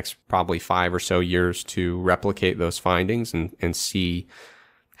in the next probably 5 or so years to replicate those findings and see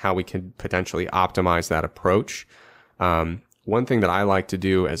how we can potentially optimize that approach. One thing that I like to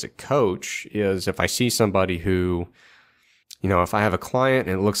do as a coach is if I see somebody who, if I have a client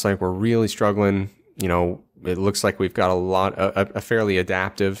and it looks like we're really struggling, it looks like we've got a fairly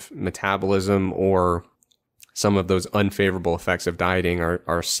adaptive metabolism, or some of those unfavorable effects of dieting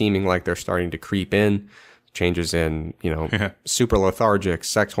are seeming like they're starting to creep in. Changes in, super lethargic,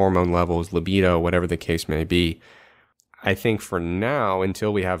 sex hormone levels, libido, whatever the case may be. I think for now,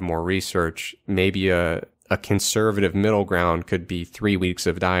 until we have more research, maybe a conservative middle ground could be 3 weeks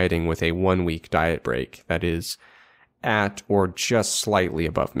of dieting with a 1-week diet break that is at or just slightly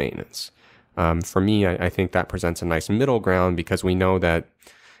above maintenance. For me, I think that presents a nice middle ground, because we know that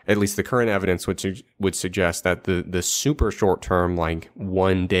at least the current evidence would suggest that the super short term, like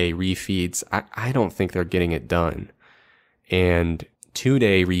 1 day refeeds, I don't think they're getting it done. And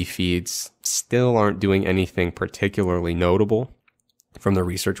 2-day refeeds still aren't doing anything particularly notable from the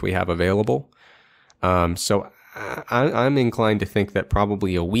research we have available. So I'm inclined to think that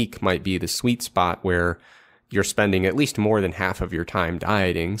probably a week might be the sweet spot where you're spending at least more than half of your time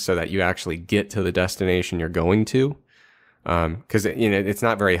dieting so that you actually get to the destination you're going to. Because it's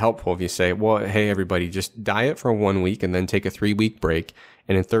not very helpful if you say, well, hey, everybody, just diet for 1 week and then take a 3-week break,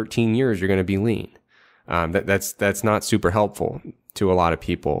 and in 13 years you're going to be lean. That's not super helpful to a lot of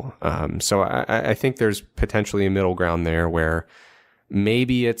people. So I think there's potentially a middle ground there where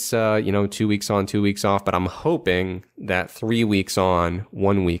maybe it's 2 weeks on, 2 weeks off, but I'm hoping that 3 weeks on,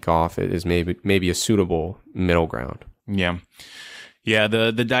 1 week off is maybe a suitable middle ground. Yeah,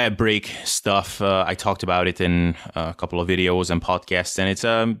 the diet break stuff, I talked about it in a couple of videos and podcasts, and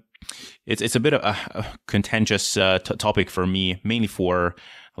it's a bit of a contentious topic for me, mainly for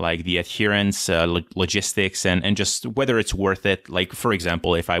like the adherence, logistics, and just whether it's worth it. Like, for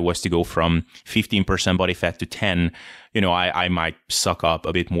example, if I was to go from 15% body fat to 10, I might suck up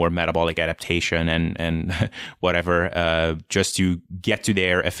a bit more metabolic adaptation and whatever, just to get to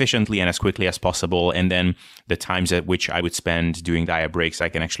there efficiently and as quickly as possible. And then the times at which I would spend doing diet breaks, I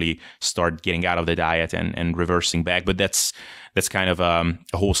can actually start getting out of the diet and reversing back. But that's kind of a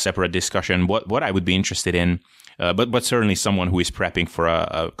whole separate discussion. What I would be interested in, but certainly someone who is prepping for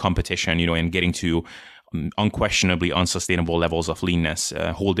a competition, and getting to unquestionably unsustainable levels of leanness,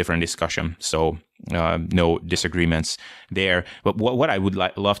 a whole different discussion. So no disagreements there. But what I would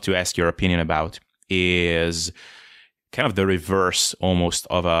love to ask your opinion about is kind of the reverse almost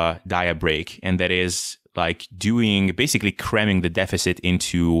of a diet break. And that is like basically cramming the deficit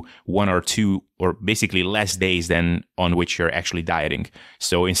into 1 or 2 or basically less days than on which you're actually dieting.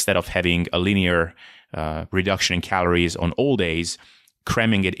 So instead of having a linear reduction in calories on all days,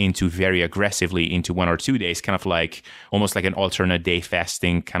 cramming it into very aggressively into 1 or 2 days, kind of like almost like an alternate day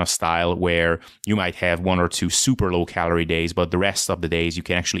fasting kind of style, where you might have 1 or 2 super low calorie days, but the rest of the days you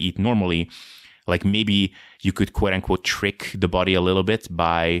can actually eat normally. Like maybe you could quote unquote trick the body a little bit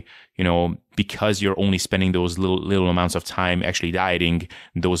by, because you're only spending those little amounts of time actually dieting,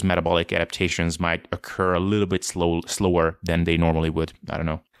 those metabolic adaptations might occur a little bit slower than they normally would. I don't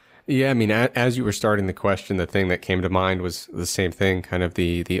know. Yeah, I mean, as you were starting the question, the thing that came to mind was the same thing, kind of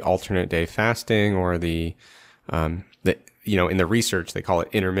the alternate day fasting, or in the research they call it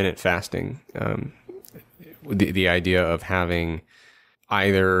intermittent fasting. The idea of having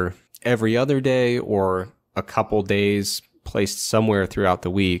either every other day or a couple days placed somewhere throughout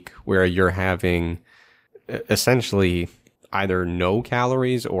the week where you're having essentially either no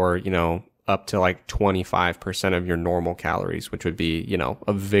calories or, up to like 25% of your normal calories, which would be,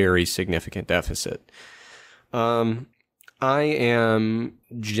 a very significant deficit. I am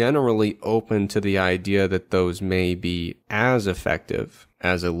generally open to the idea that those may be as effective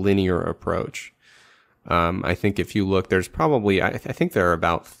as a linear approach. I think if you look, there's probably, I think there are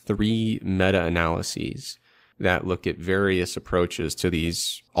about 3 meta-analyses that look at various approaches to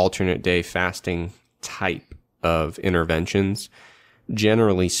these alternate day fasting type of interventions.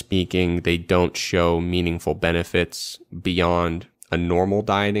 Generally speaking, they don't show meaningful benefits beyond a normal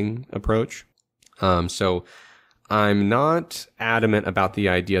dieting approach. So I'm not adamant about the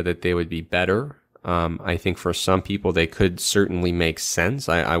idea that they would be better. I think for some people, they could certainly make sense.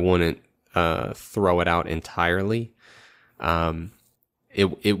 I wouldn't throw it out entirely.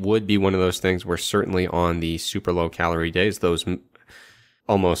 It would be one of those things where certainly on the super low calorie days, those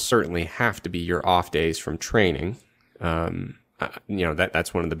almost certainly have to be your off days from training.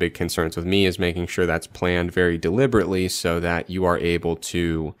 That's one of the big concerns with me, is making sure that's planned very deliberately so that you are able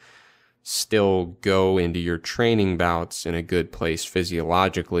to still go into your training bouts in a good place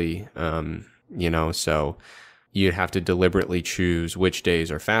physiologically. So you'd have to deliberately choose which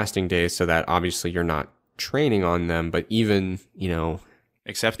days are fasting days so that obviously you're not training on them, but even,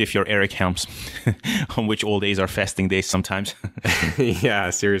 except if you're Eric Helms, on which all days are fasting days sometimes.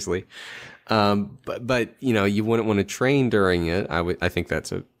 Yeah, seriously. But you wouldn't want to train during it. I think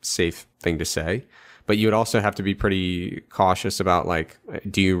that's a safe thing to say. But you would also have to be pretty cautious about, like,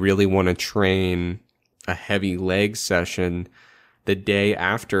 do you really want to train a heavy leg session the day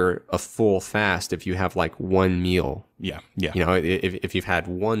after a full fast if you have like one meal? Yeah. If you've had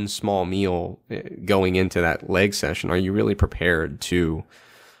one small meal going into that leg session, are you really prepared to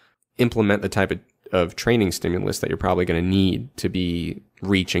implement the type of training stimulus that you're probably going to need to be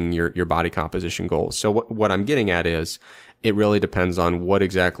reaching your body composition goals? So what I'm getting at is, it really depends on what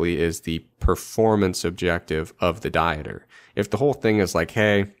exactly is the performance objective of the dieter. If the whole thing is like,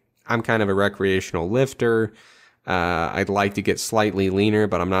 hey, I'm kind of a recreational lifter, I'd like to get slightly leaner,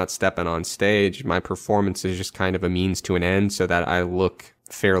 but I'm not stepping on stage. My performance is just kind of a means to an end so that I look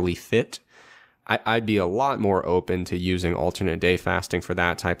fairly fit. I'd be a lot more open to using alternate day fasting for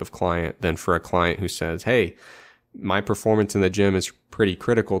that type of client than for a client who says, hey, my performance in the gym is pretty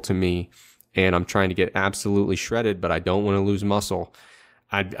critical to me and I'm trying to get absolutely shredded, but I don't want to lose muscle.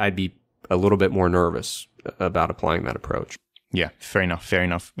 I'd be a little bit more nervous about applying that approach. Yeah, fair enough, fair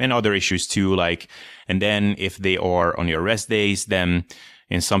enough. And other issues too, like, and then if they are on your rest days, then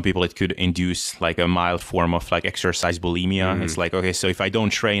in some people it could induce like a mild form of like exercise bulimia. It's like, okay, so if I don't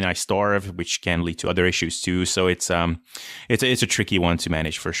train, I starve, which can lead to other issues too. So it's a tricky one to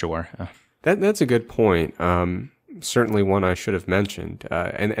manage for sure. That's a good point. Certainly one I should have mentioned.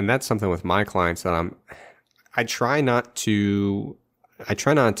 And that's something with my clients that I try not to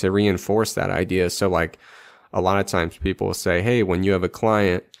reinforce that idea. So like a lot of times people will say, hey, when you have a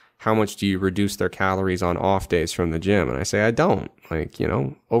client, how much do you reduce their calories on off days from the gym? And I say, I don't. Like,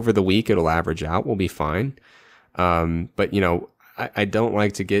 over the week, it'll average out. We'll be fine. But, I don't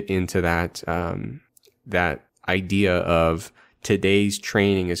like to get into that idea of today's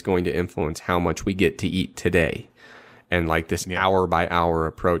training is going to influence how much we get to eat today. And like this hour by hour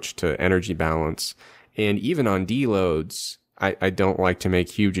approach to energy balance. And even on deloads, I don't like to make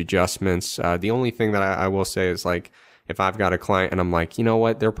huge adjustments. The only thing that I will say is like, if I've got a client and I'm like, you know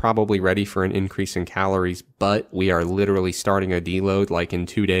what, they're probably ready for an increase in calories, but we are literally starting a deload like in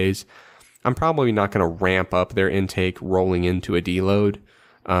 2 days, I'm probably not going to ramp up their intake rolling into a deload.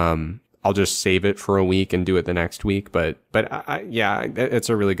 I'll just save it for a week and do it the next week. But yeah, it's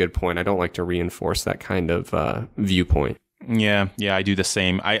a really good point. I don't like to reinforce that kind of viewpoint. Yeah, I do the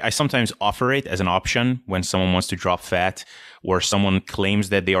same. I sometimes offer it as an option when someone wants to drop fat or someone claims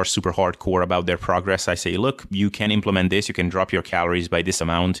that they are super hardcore about their progress. I say, look, you can implement this. You can drop your calories by this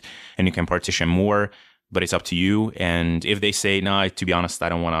amount and you can partition more, but it's up to you. And if they say, no, to be honest, I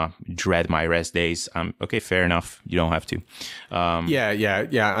don't want to dread my rest days. Okay, fair enough. You don't have to.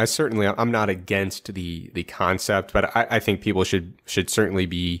 Yeah. I'm not against the concept, but I think people should certainly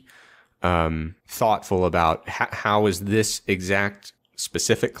be thoughtful about how is this exact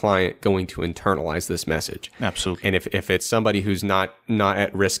specific client going to internalize this message. Absolutely. And if it's somebody who's not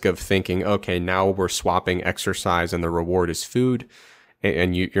at risk of thinking, okay, now we're swapping exercise and the reward is food,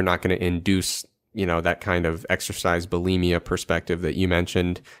 and you're not going to induce, that kind of exercise bulimia perspective that you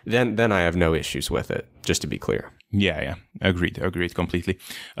mentioned, then I have no issues with it, just to be clear. Yeah. Agreed completely.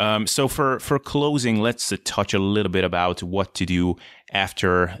 So for closing, let's touch a little bit about what to do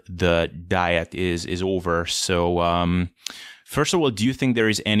after the diet is over. So first of all, do you think there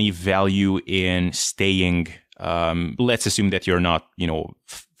is any value in staying, let's assume that you're not,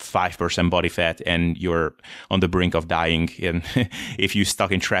 5% body fat and you're on the brink of dying. And if you're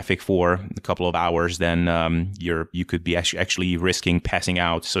stuck in traffic for a couple of hours, then you could be actually risking passing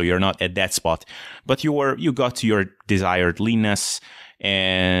out. So you're not at that spot, but you got to your desired leanness,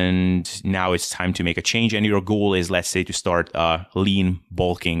 and now it's time to make a change. And your goal is, let's say, to start a lean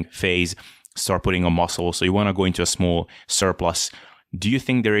bulking phase, start putting on muscle. So you want to go into a small surplus. Do you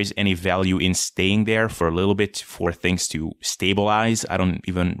think there is any value in staying there for a little bit for things to stabilize? I don't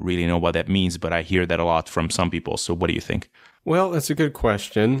even really know what that means, but I hear that a lot from some people. So what do you think? Well, that's a good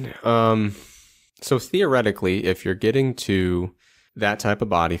question. So theoretically, if you're getting to that type of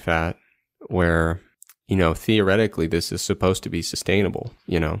body fat where, theoretically this is supposed to be sustainable,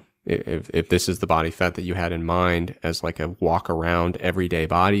 if this is the body fat that you had in mind as like a walk around everyday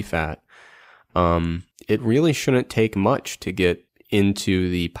body fat, it really shouldn't take much to get into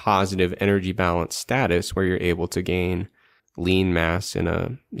the positive energy balance status where you're able to gain lean mass in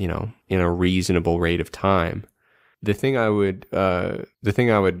a reasonable rate of time. The thing I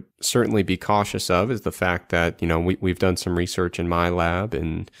would certainly be cautious of is the fact that, we've done some research in my lab,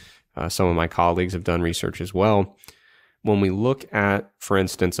 and some of my colleagues have done research as well. When we look at, for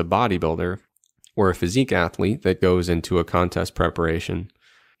instance, a bodybuilder or a physique athlete that goes into a contest preparation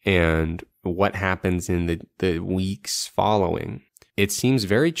and what happens in the weeks following, it seems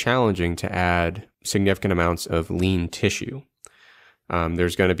very challenging to add significant amounts of lean tissue.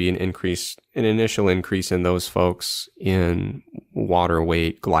 There's going to be an initial increase in those folks in water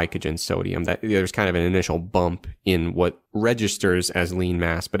weight, glycogen, sodium. That there's kind of an initial bump in what registers as lean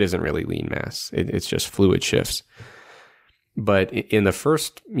mass, but isn't really lean mass. It's just fluid shifts. But in the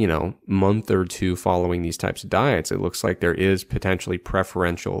first, month or two following these types of diets, it looks like there is potentially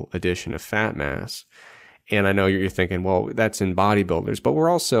preferential addition of fat mass. And I know you're thinking, well, that's in bodybuilders, but we're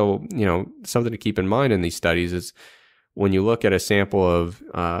also, something to keep in mind in these studies is when you look at a sample of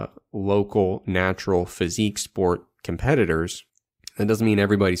local natural physique sport competitors, that doesn't mean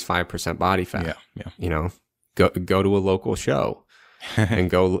everybody's 5% body fat. Yeah. Go to a local show and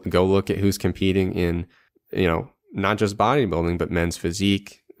go look at who's competing in, not just bodybuilding, but men's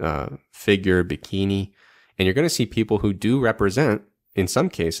physique, figure, bikini. And you're going to see people who do represent, in some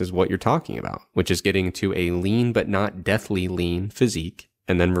cases, what you're talking about, which is getting to a lean but not deathly lean physique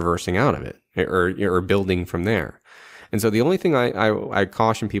and then reversing out of it or building from there. And so the only thing I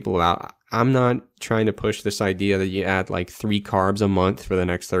caution people about, I'm not trying to push this idea that you add like 3 carbs a month for the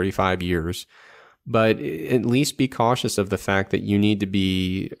next 35 years, but at least be cautious of the fact that you need to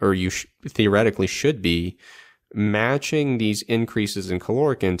be, or you theoretically should be, matching these increases in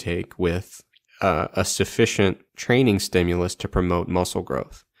caloric intake with a sufficient training stimulus to promote muscle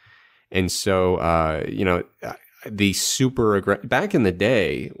growth. And so, the back in the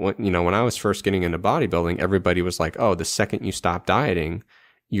day, when I was first getting into bodybuilding, everybody was like, oh, the second you stop dieting,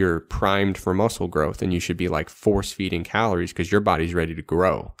 you're primed for muscle growth and you should be like force feeding calories because your body's ready to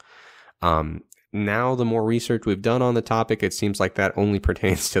grow. Now, the more research we've done on the topic, it seems like that only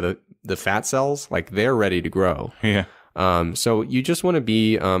pertains to the fat cells, like they're ready to grow. Yeah. So you just want to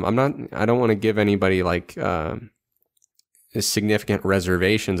be, I don't want to give anybody like, significant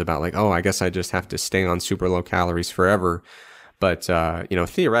reservations about like, oh, I guess I just have to stay on super low calories forever. But,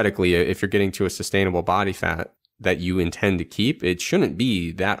 theoretically, if you're getting to a sustainable body fat that you intend to keep, it shouldn't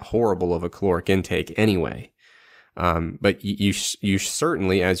be that horrible of a caloric intake anyway. But you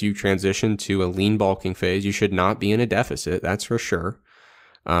certainly, as you transition to a lean bulking phase, you should not be in a deficit. That's for sure.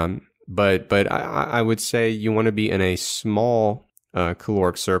 But I would say you want to be in a small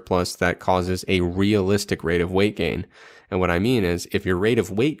caloric surplus that causes a realistic rate of weight gain. And what I mean is, if your rate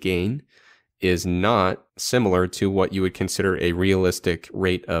of weight gain is not similar to what you would consider a realistic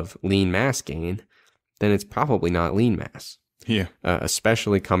rate of lean mass gain, then it's probably not lean mass. Yeah.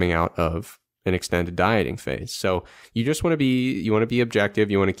 Especially coming out of an extended dieting phase. So you just want to be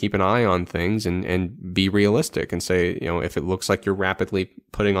objective. You want to keep an eye on things and be realistic and say, if it looks like you're rapidly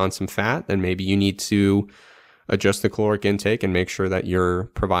putting on some fat, then maybe you need to adjust the caloric intake and make sure that you're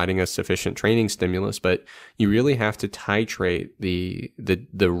providing a sufficient training stimulus. But you really have to titrate the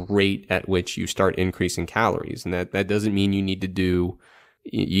rate at which you start increasing calories. And that doesn't mean you need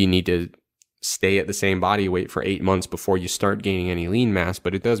to stay at the same body weight for 8 months before you start gaining any lean mass,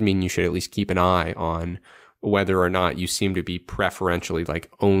 but it does mean you should at least keep an eye on whether or not you seem to be preferentially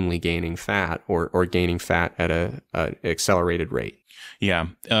like only gaining fat or gaining fat at a accelerated rate. Yeah.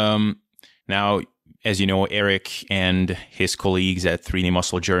 Now, as you know, Eric and his colleagues at 3D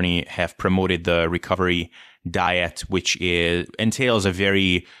Muscle Journey have promoted the recovery diet, which entails a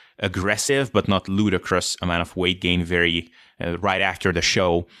very aggressive but not ludicrous amount of weight gain right after the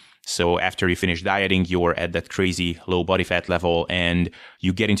show. So after you finish dieting, you're at that crazy low body fat level and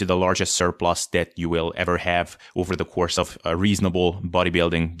you get into the largest surplus that you will ever have over the course of a reasonable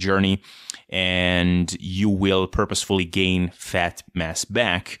bodybuilding journey. And you will purposefully gain fat mass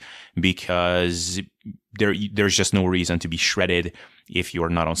back because there's just no reason to be shredded if you're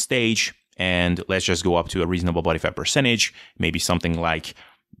not on stage. And let's just go up to a reasonable body fat percentage, maybe something like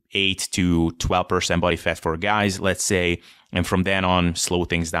 8 to 12% body fat for guys, let's say, and from then on, slow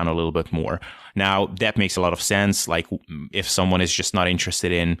things down a little bit more. Now, that makes a lot of sense. Like if someone is just not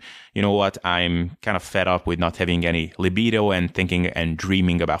interested in, I'm kind of fed up with not having any libido and thinking and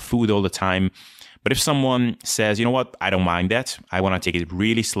dreaming about food all the time. But if someone says, I don't mind that. I want to take it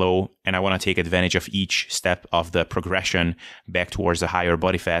really slow and I want to take advantage of each step of the progression back towards a higher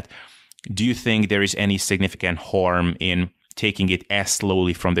body fat, do you think there is any significant harm in taking it as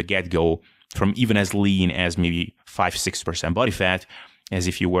slowly from the get-go, from even as lean as maybe 5-6% body fat, as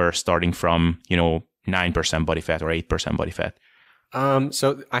if you were starting from, 9% body fat or 8% body fat?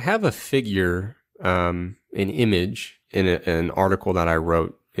 So I have a figure, an image in an article that I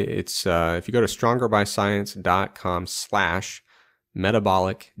wrote. It's if you go to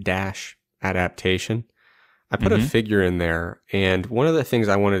strongerbyScience.com/metabolic-adaptation, I put a figure in there. And one of the things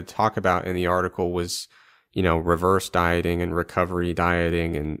I wanted to talk about in the article was, reverse dieting and recovery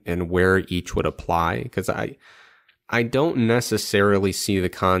dieting and where each would apply. Because I don't necessarily see the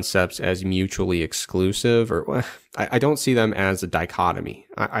concepts as mutually exclusive, or I don't see them as a dichotomy.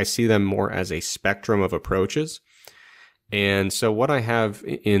 I see them more as a spectrum of approaches. And so what I have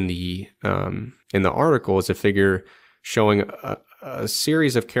in the article is a figure showing a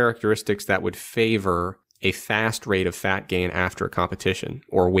series of characteristics that would favor a fast rate of fat gain after a competition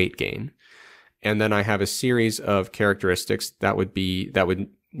or weight gain. And then I have a series of characteristics that would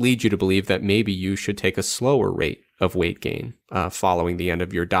lead you to believe that maybe you should take a slower rate of weight gain following the end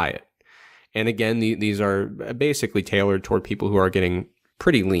of your diet. And again, these are basically tailored toward people who are getting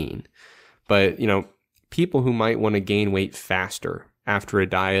pretty lean. But, people who might want to gain weight faster after a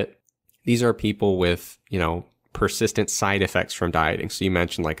diet, these are people with, persistent side effects from dieting. So you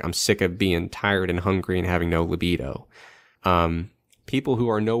mentioned like, I'm sick of being tired and hungry and having no libido. People who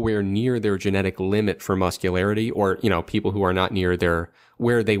are nowhere near their genetic limit for muscularity, or, people who are not near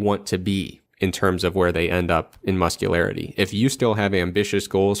where they want to be in terms of where they end up in muscularity. If you still have ambitious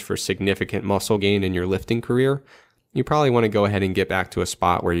goals for significant muscle gain in your lifting career, you probably want to go ahead and get back to a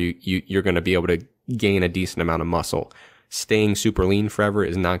spot where you're going to be able to gain a decent amount of muscle. Staying super lean forever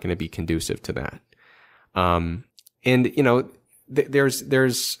is not going to be conducive to that.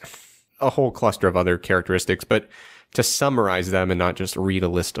 There's a whole cluster of other characteristics, but to summarize them and not just read a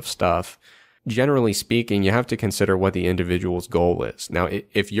list of stuff, generally speaking, you have to consider what the individual's goal is. Now,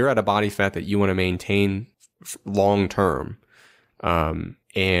 if you're at a body fat that you want to maintain long term,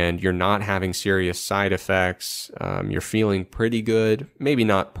 and you're not having serious side effects, you're feeling pretty good, maybe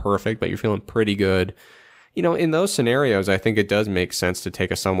not perfect, but you're feeling pretty good. In those scenarios, I think it does make sense to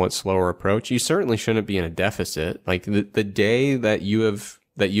take a somewhat slower approach. You certainly shouldn't be in a deficit. Like the day that you've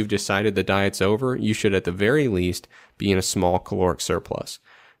decided the diet's over, you should at the very least be in a small caloric surplus.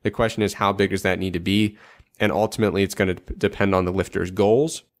 The question is, how big does that need to be? And ultimately, it's going to depend on the lifter's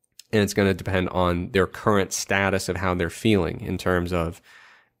goals, and it's going to depend on their current status of how they're feeling in terms of,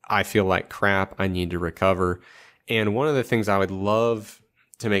 I feel like crap, I need to recover. And one of the things I would love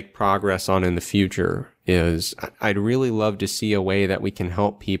to make progress on in the future is I'd really love to see a way that we can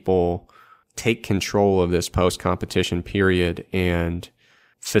help people take control of this post-competition period and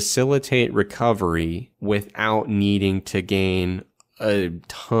facilitate recovery without needing to gain a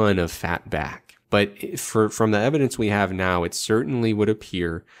ton of fat back. But from the evidence we have now, it certainly would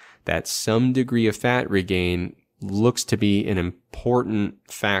appear that some degree of fat regain looks to be an important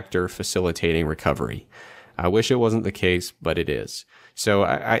factor facilitating recovery. I wish it wasn't the case, but it is. So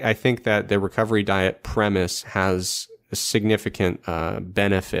I think that the recovery diet premise has a significant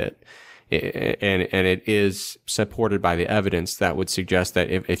benefit, and it is supported by the evidence that would suggest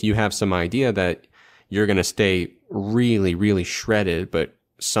that if you have some idea that you're going to stay really, really shredded, but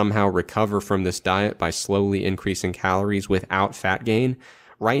somehow recover from this diet by slowly increasing calories without fat gain,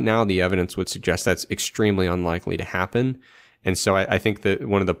 right now the evidence would suggest that's extremely unlikely to happen. And so I think that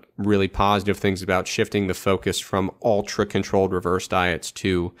one of the really positive things about shifting the focus from ultra-controlled reverse diets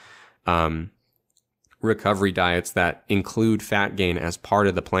to recovery diets that include fat gain as part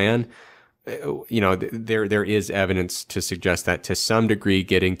of the plan, there is evidence to suggest that to some degree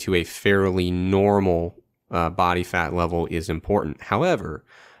getting to a fairly normal body fat level is important. However,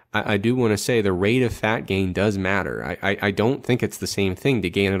 I do want to say the rate of fat gain does matter. I don't think it's the same thing to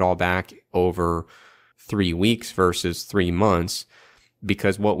gain it all back over 3 weeks versus 3 months,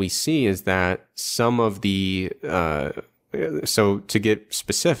 because what we see is that some of the, so to get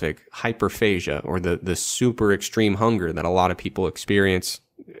specific, hyperphagia, or the super extreme hunger that a lot of people experience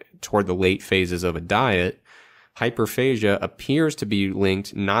toward the late phases of a diet, hyperphagia appears to be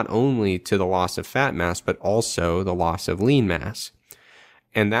linked not only to the loss of fat mass, but also the loss of lean mass.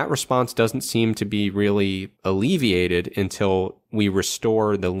 And that response doesn't seem to be really alleviated until we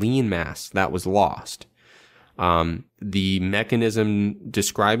restore the lean mass that was lost. The mechanism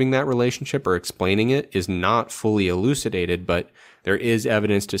describing that relationship or explaining it is not fully elucidated, but there is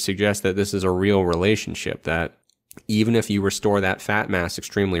evidence to suggest that this is a real relationship, that even if you restore that fat mass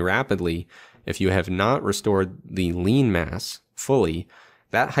extremely rapidly, if you have not restored the lean mass fully,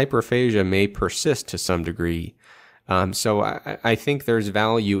 that hyperphagia may persist to some degree. So I think there's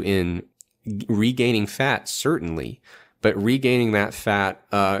value in regaining fat, certainly, but regaining that fat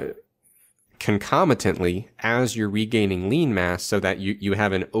concomitantly as you're regaining lean mass, so that you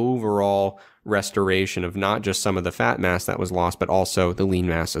have an overall restoration of not just some of the fat mass that was lost, but also the lean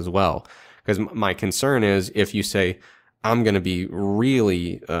mass as well. Because my concern is, if you say, I'm going to be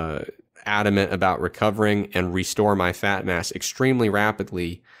really adamant about recovering and restore my fat mass extremely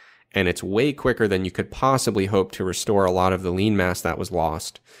rapidly, and it's way quicker than you could possibly hope to restore a lot of the lean mass that was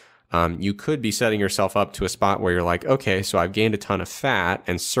lost, you could be setting yourself up to a spot where you're like, okay, so I've gained a ton of fat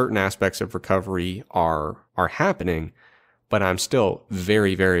and certain aspects of recovery are happening, but I'm still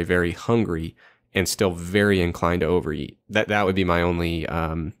very, very, very hungry and still very inclined to overeat. That would be my only,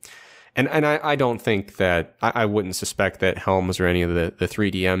 and I don't think that, I wouldn't suspect that Helms or any of the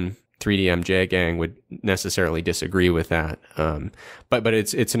 3DMJ gang would necessarily disagree with that. But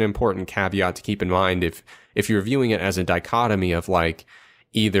it's an important caveat to keep in mind if you're viewing it as a dichotomy of like,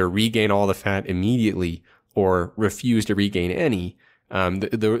 either regain all the fat immediately or refuse to regain any.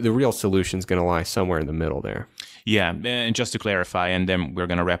 The real solution is going to lie somewhere in the middle there. Yeah, and just to clarify, and then we're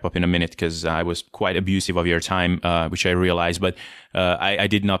going to wrap up in a minute because I was quite abusive of your time, which I realized, but I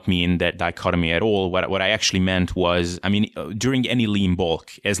did not mean that dichotomy at all. What I actually meant was, I mean, during any lean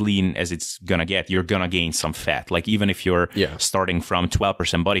bulk, as lean as it's going to get, you're going to gain some fat. Like even if you're starting from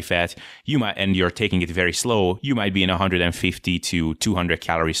 12% body fat, you might, and you're taking it very slow, you might be in 150 to 200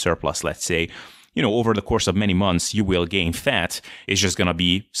 calorie surplus, let's say. You know, over the course of many months, you will gain fat. It's just going to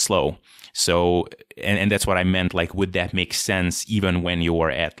be slow. So, and that's what I meant, like, would that make sense even when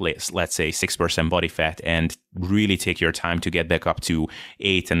you're at, let's say, 6% body fat and really take your time to get back up to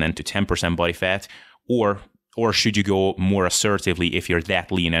 8 and then to 10% body fat? Or should you go more assertively if you're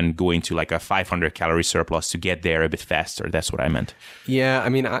that lean and go into like a 500 calorie surplus to get there a bit faster? That's what I meant. Yeah, I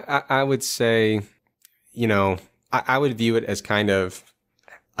mean, I would say, you know, I would view it as kind of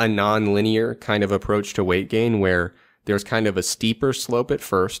a non-linear kind of approach to weight gain where there's kind of a steeper slope at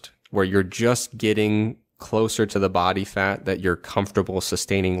first, where you're just getting closer to the body fat that you're comfortable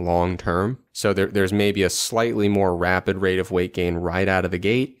sustaining long term. So there's maybe a slightly more rapid rate of weight gain right out of the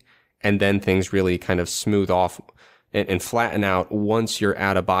gate, and then things really kind of smooth off and flatten out once you're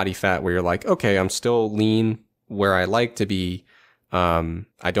at a body fat where you're like, okay, I'm still lean where I like to be.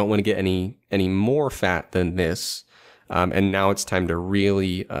 I don't want to get any more fat than this. And now it's time to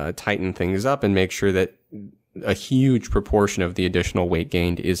really tighten things up and make sure that a huge proportion of the additional weight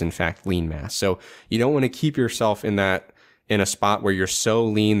gained is in fact lean mass. So you don't want to keep yourself in a spot where you're so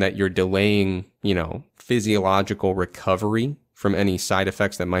lean that you're delaying, you know, physiological recovery from any side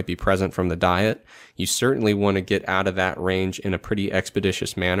effects that might be present from the diet. You certainly want to get out of that range in a pretty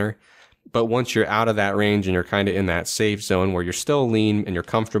expeditious manner. But once you're out of that range and you're kind of in that safe zone where you're still lean and you're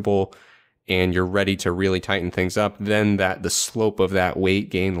comfortable and you're ready to really tighten things up, then the slope of that weight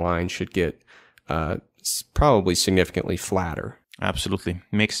gain line should get probably significantly flatter. Absolutely.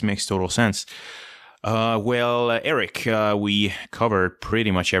 Makes total sense. Well, Eric, we covered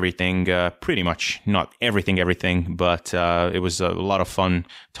pretty much everything, pretty much not everything, but it was a lot of fun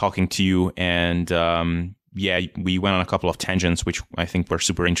talking to you. And yeah, we went on a couple of tangents, which I think were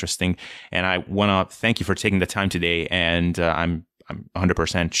super interesting. And I want to thank you for taking the time today. And I'm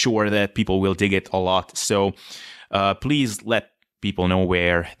 100% sure that people will dig it a lot. So please let people know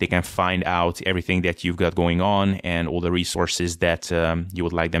where they can find out everything that you've got going on and all the resources that you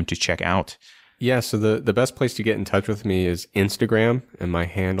would like them to check out. Yeah, so the best place to get in touch with me is Instagram, and my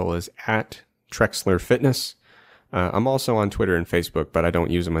handle is @Trexler Fitness. I'm also on Twitter and Facebook, but I don't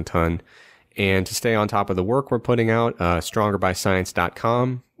use them a ton. And to stay on top of the work we're putting out,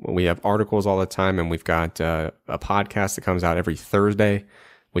 strongerbyscience.com. We have articles all the time, and we've got a podcast that comes out every Thursday,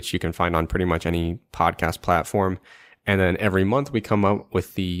 which you can find on pretty much any podcast platform. And then every month we come up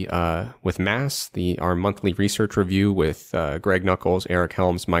with with MASS, our monthly research review with Greg Nuckols, Eric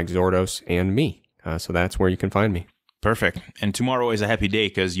Helms, Mike Zordos, and me. So that's where you can find me. Perfect. And tomorrow is a happy day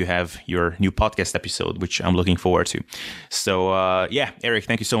because you have your new podcast episode, which I'm looking forward to. So yeah, Eric,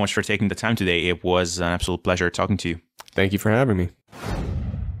 thank you so much for taking the time today. It was an absolute pleasure talking to you. Thank you for having me.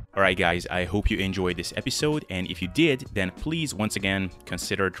 All right, guys, I hope you enjoyed this episode. And if you did, then please, once again,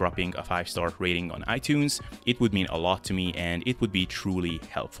 consider dropping a 5-star rating on iTunes. It would mean a lot to me and it would be truly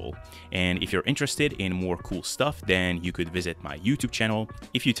helpful. And if you're interested in more cool stuff, then you could visit my YouTube channel.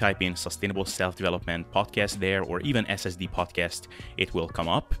 If you type in Sustainable Self-Development Podcast there, or even SSD Podcast, it will come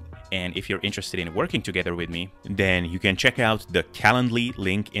up. And if you're interested in working together with me, then you can check out the Calendly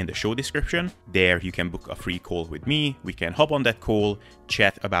link in the show description. There you can book a free call with me. We can hop on that call,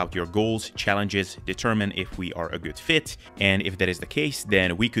 chat about your goals, challenges, determine if we are a good fit. And if that is the case,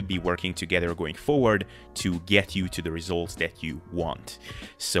 then we could be working together going forward to get you to the results that you want.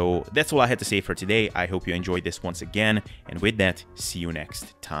 So that's all I had to say for today. I hope you enjoyed this once again. And with that, see you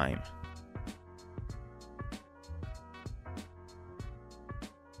next time.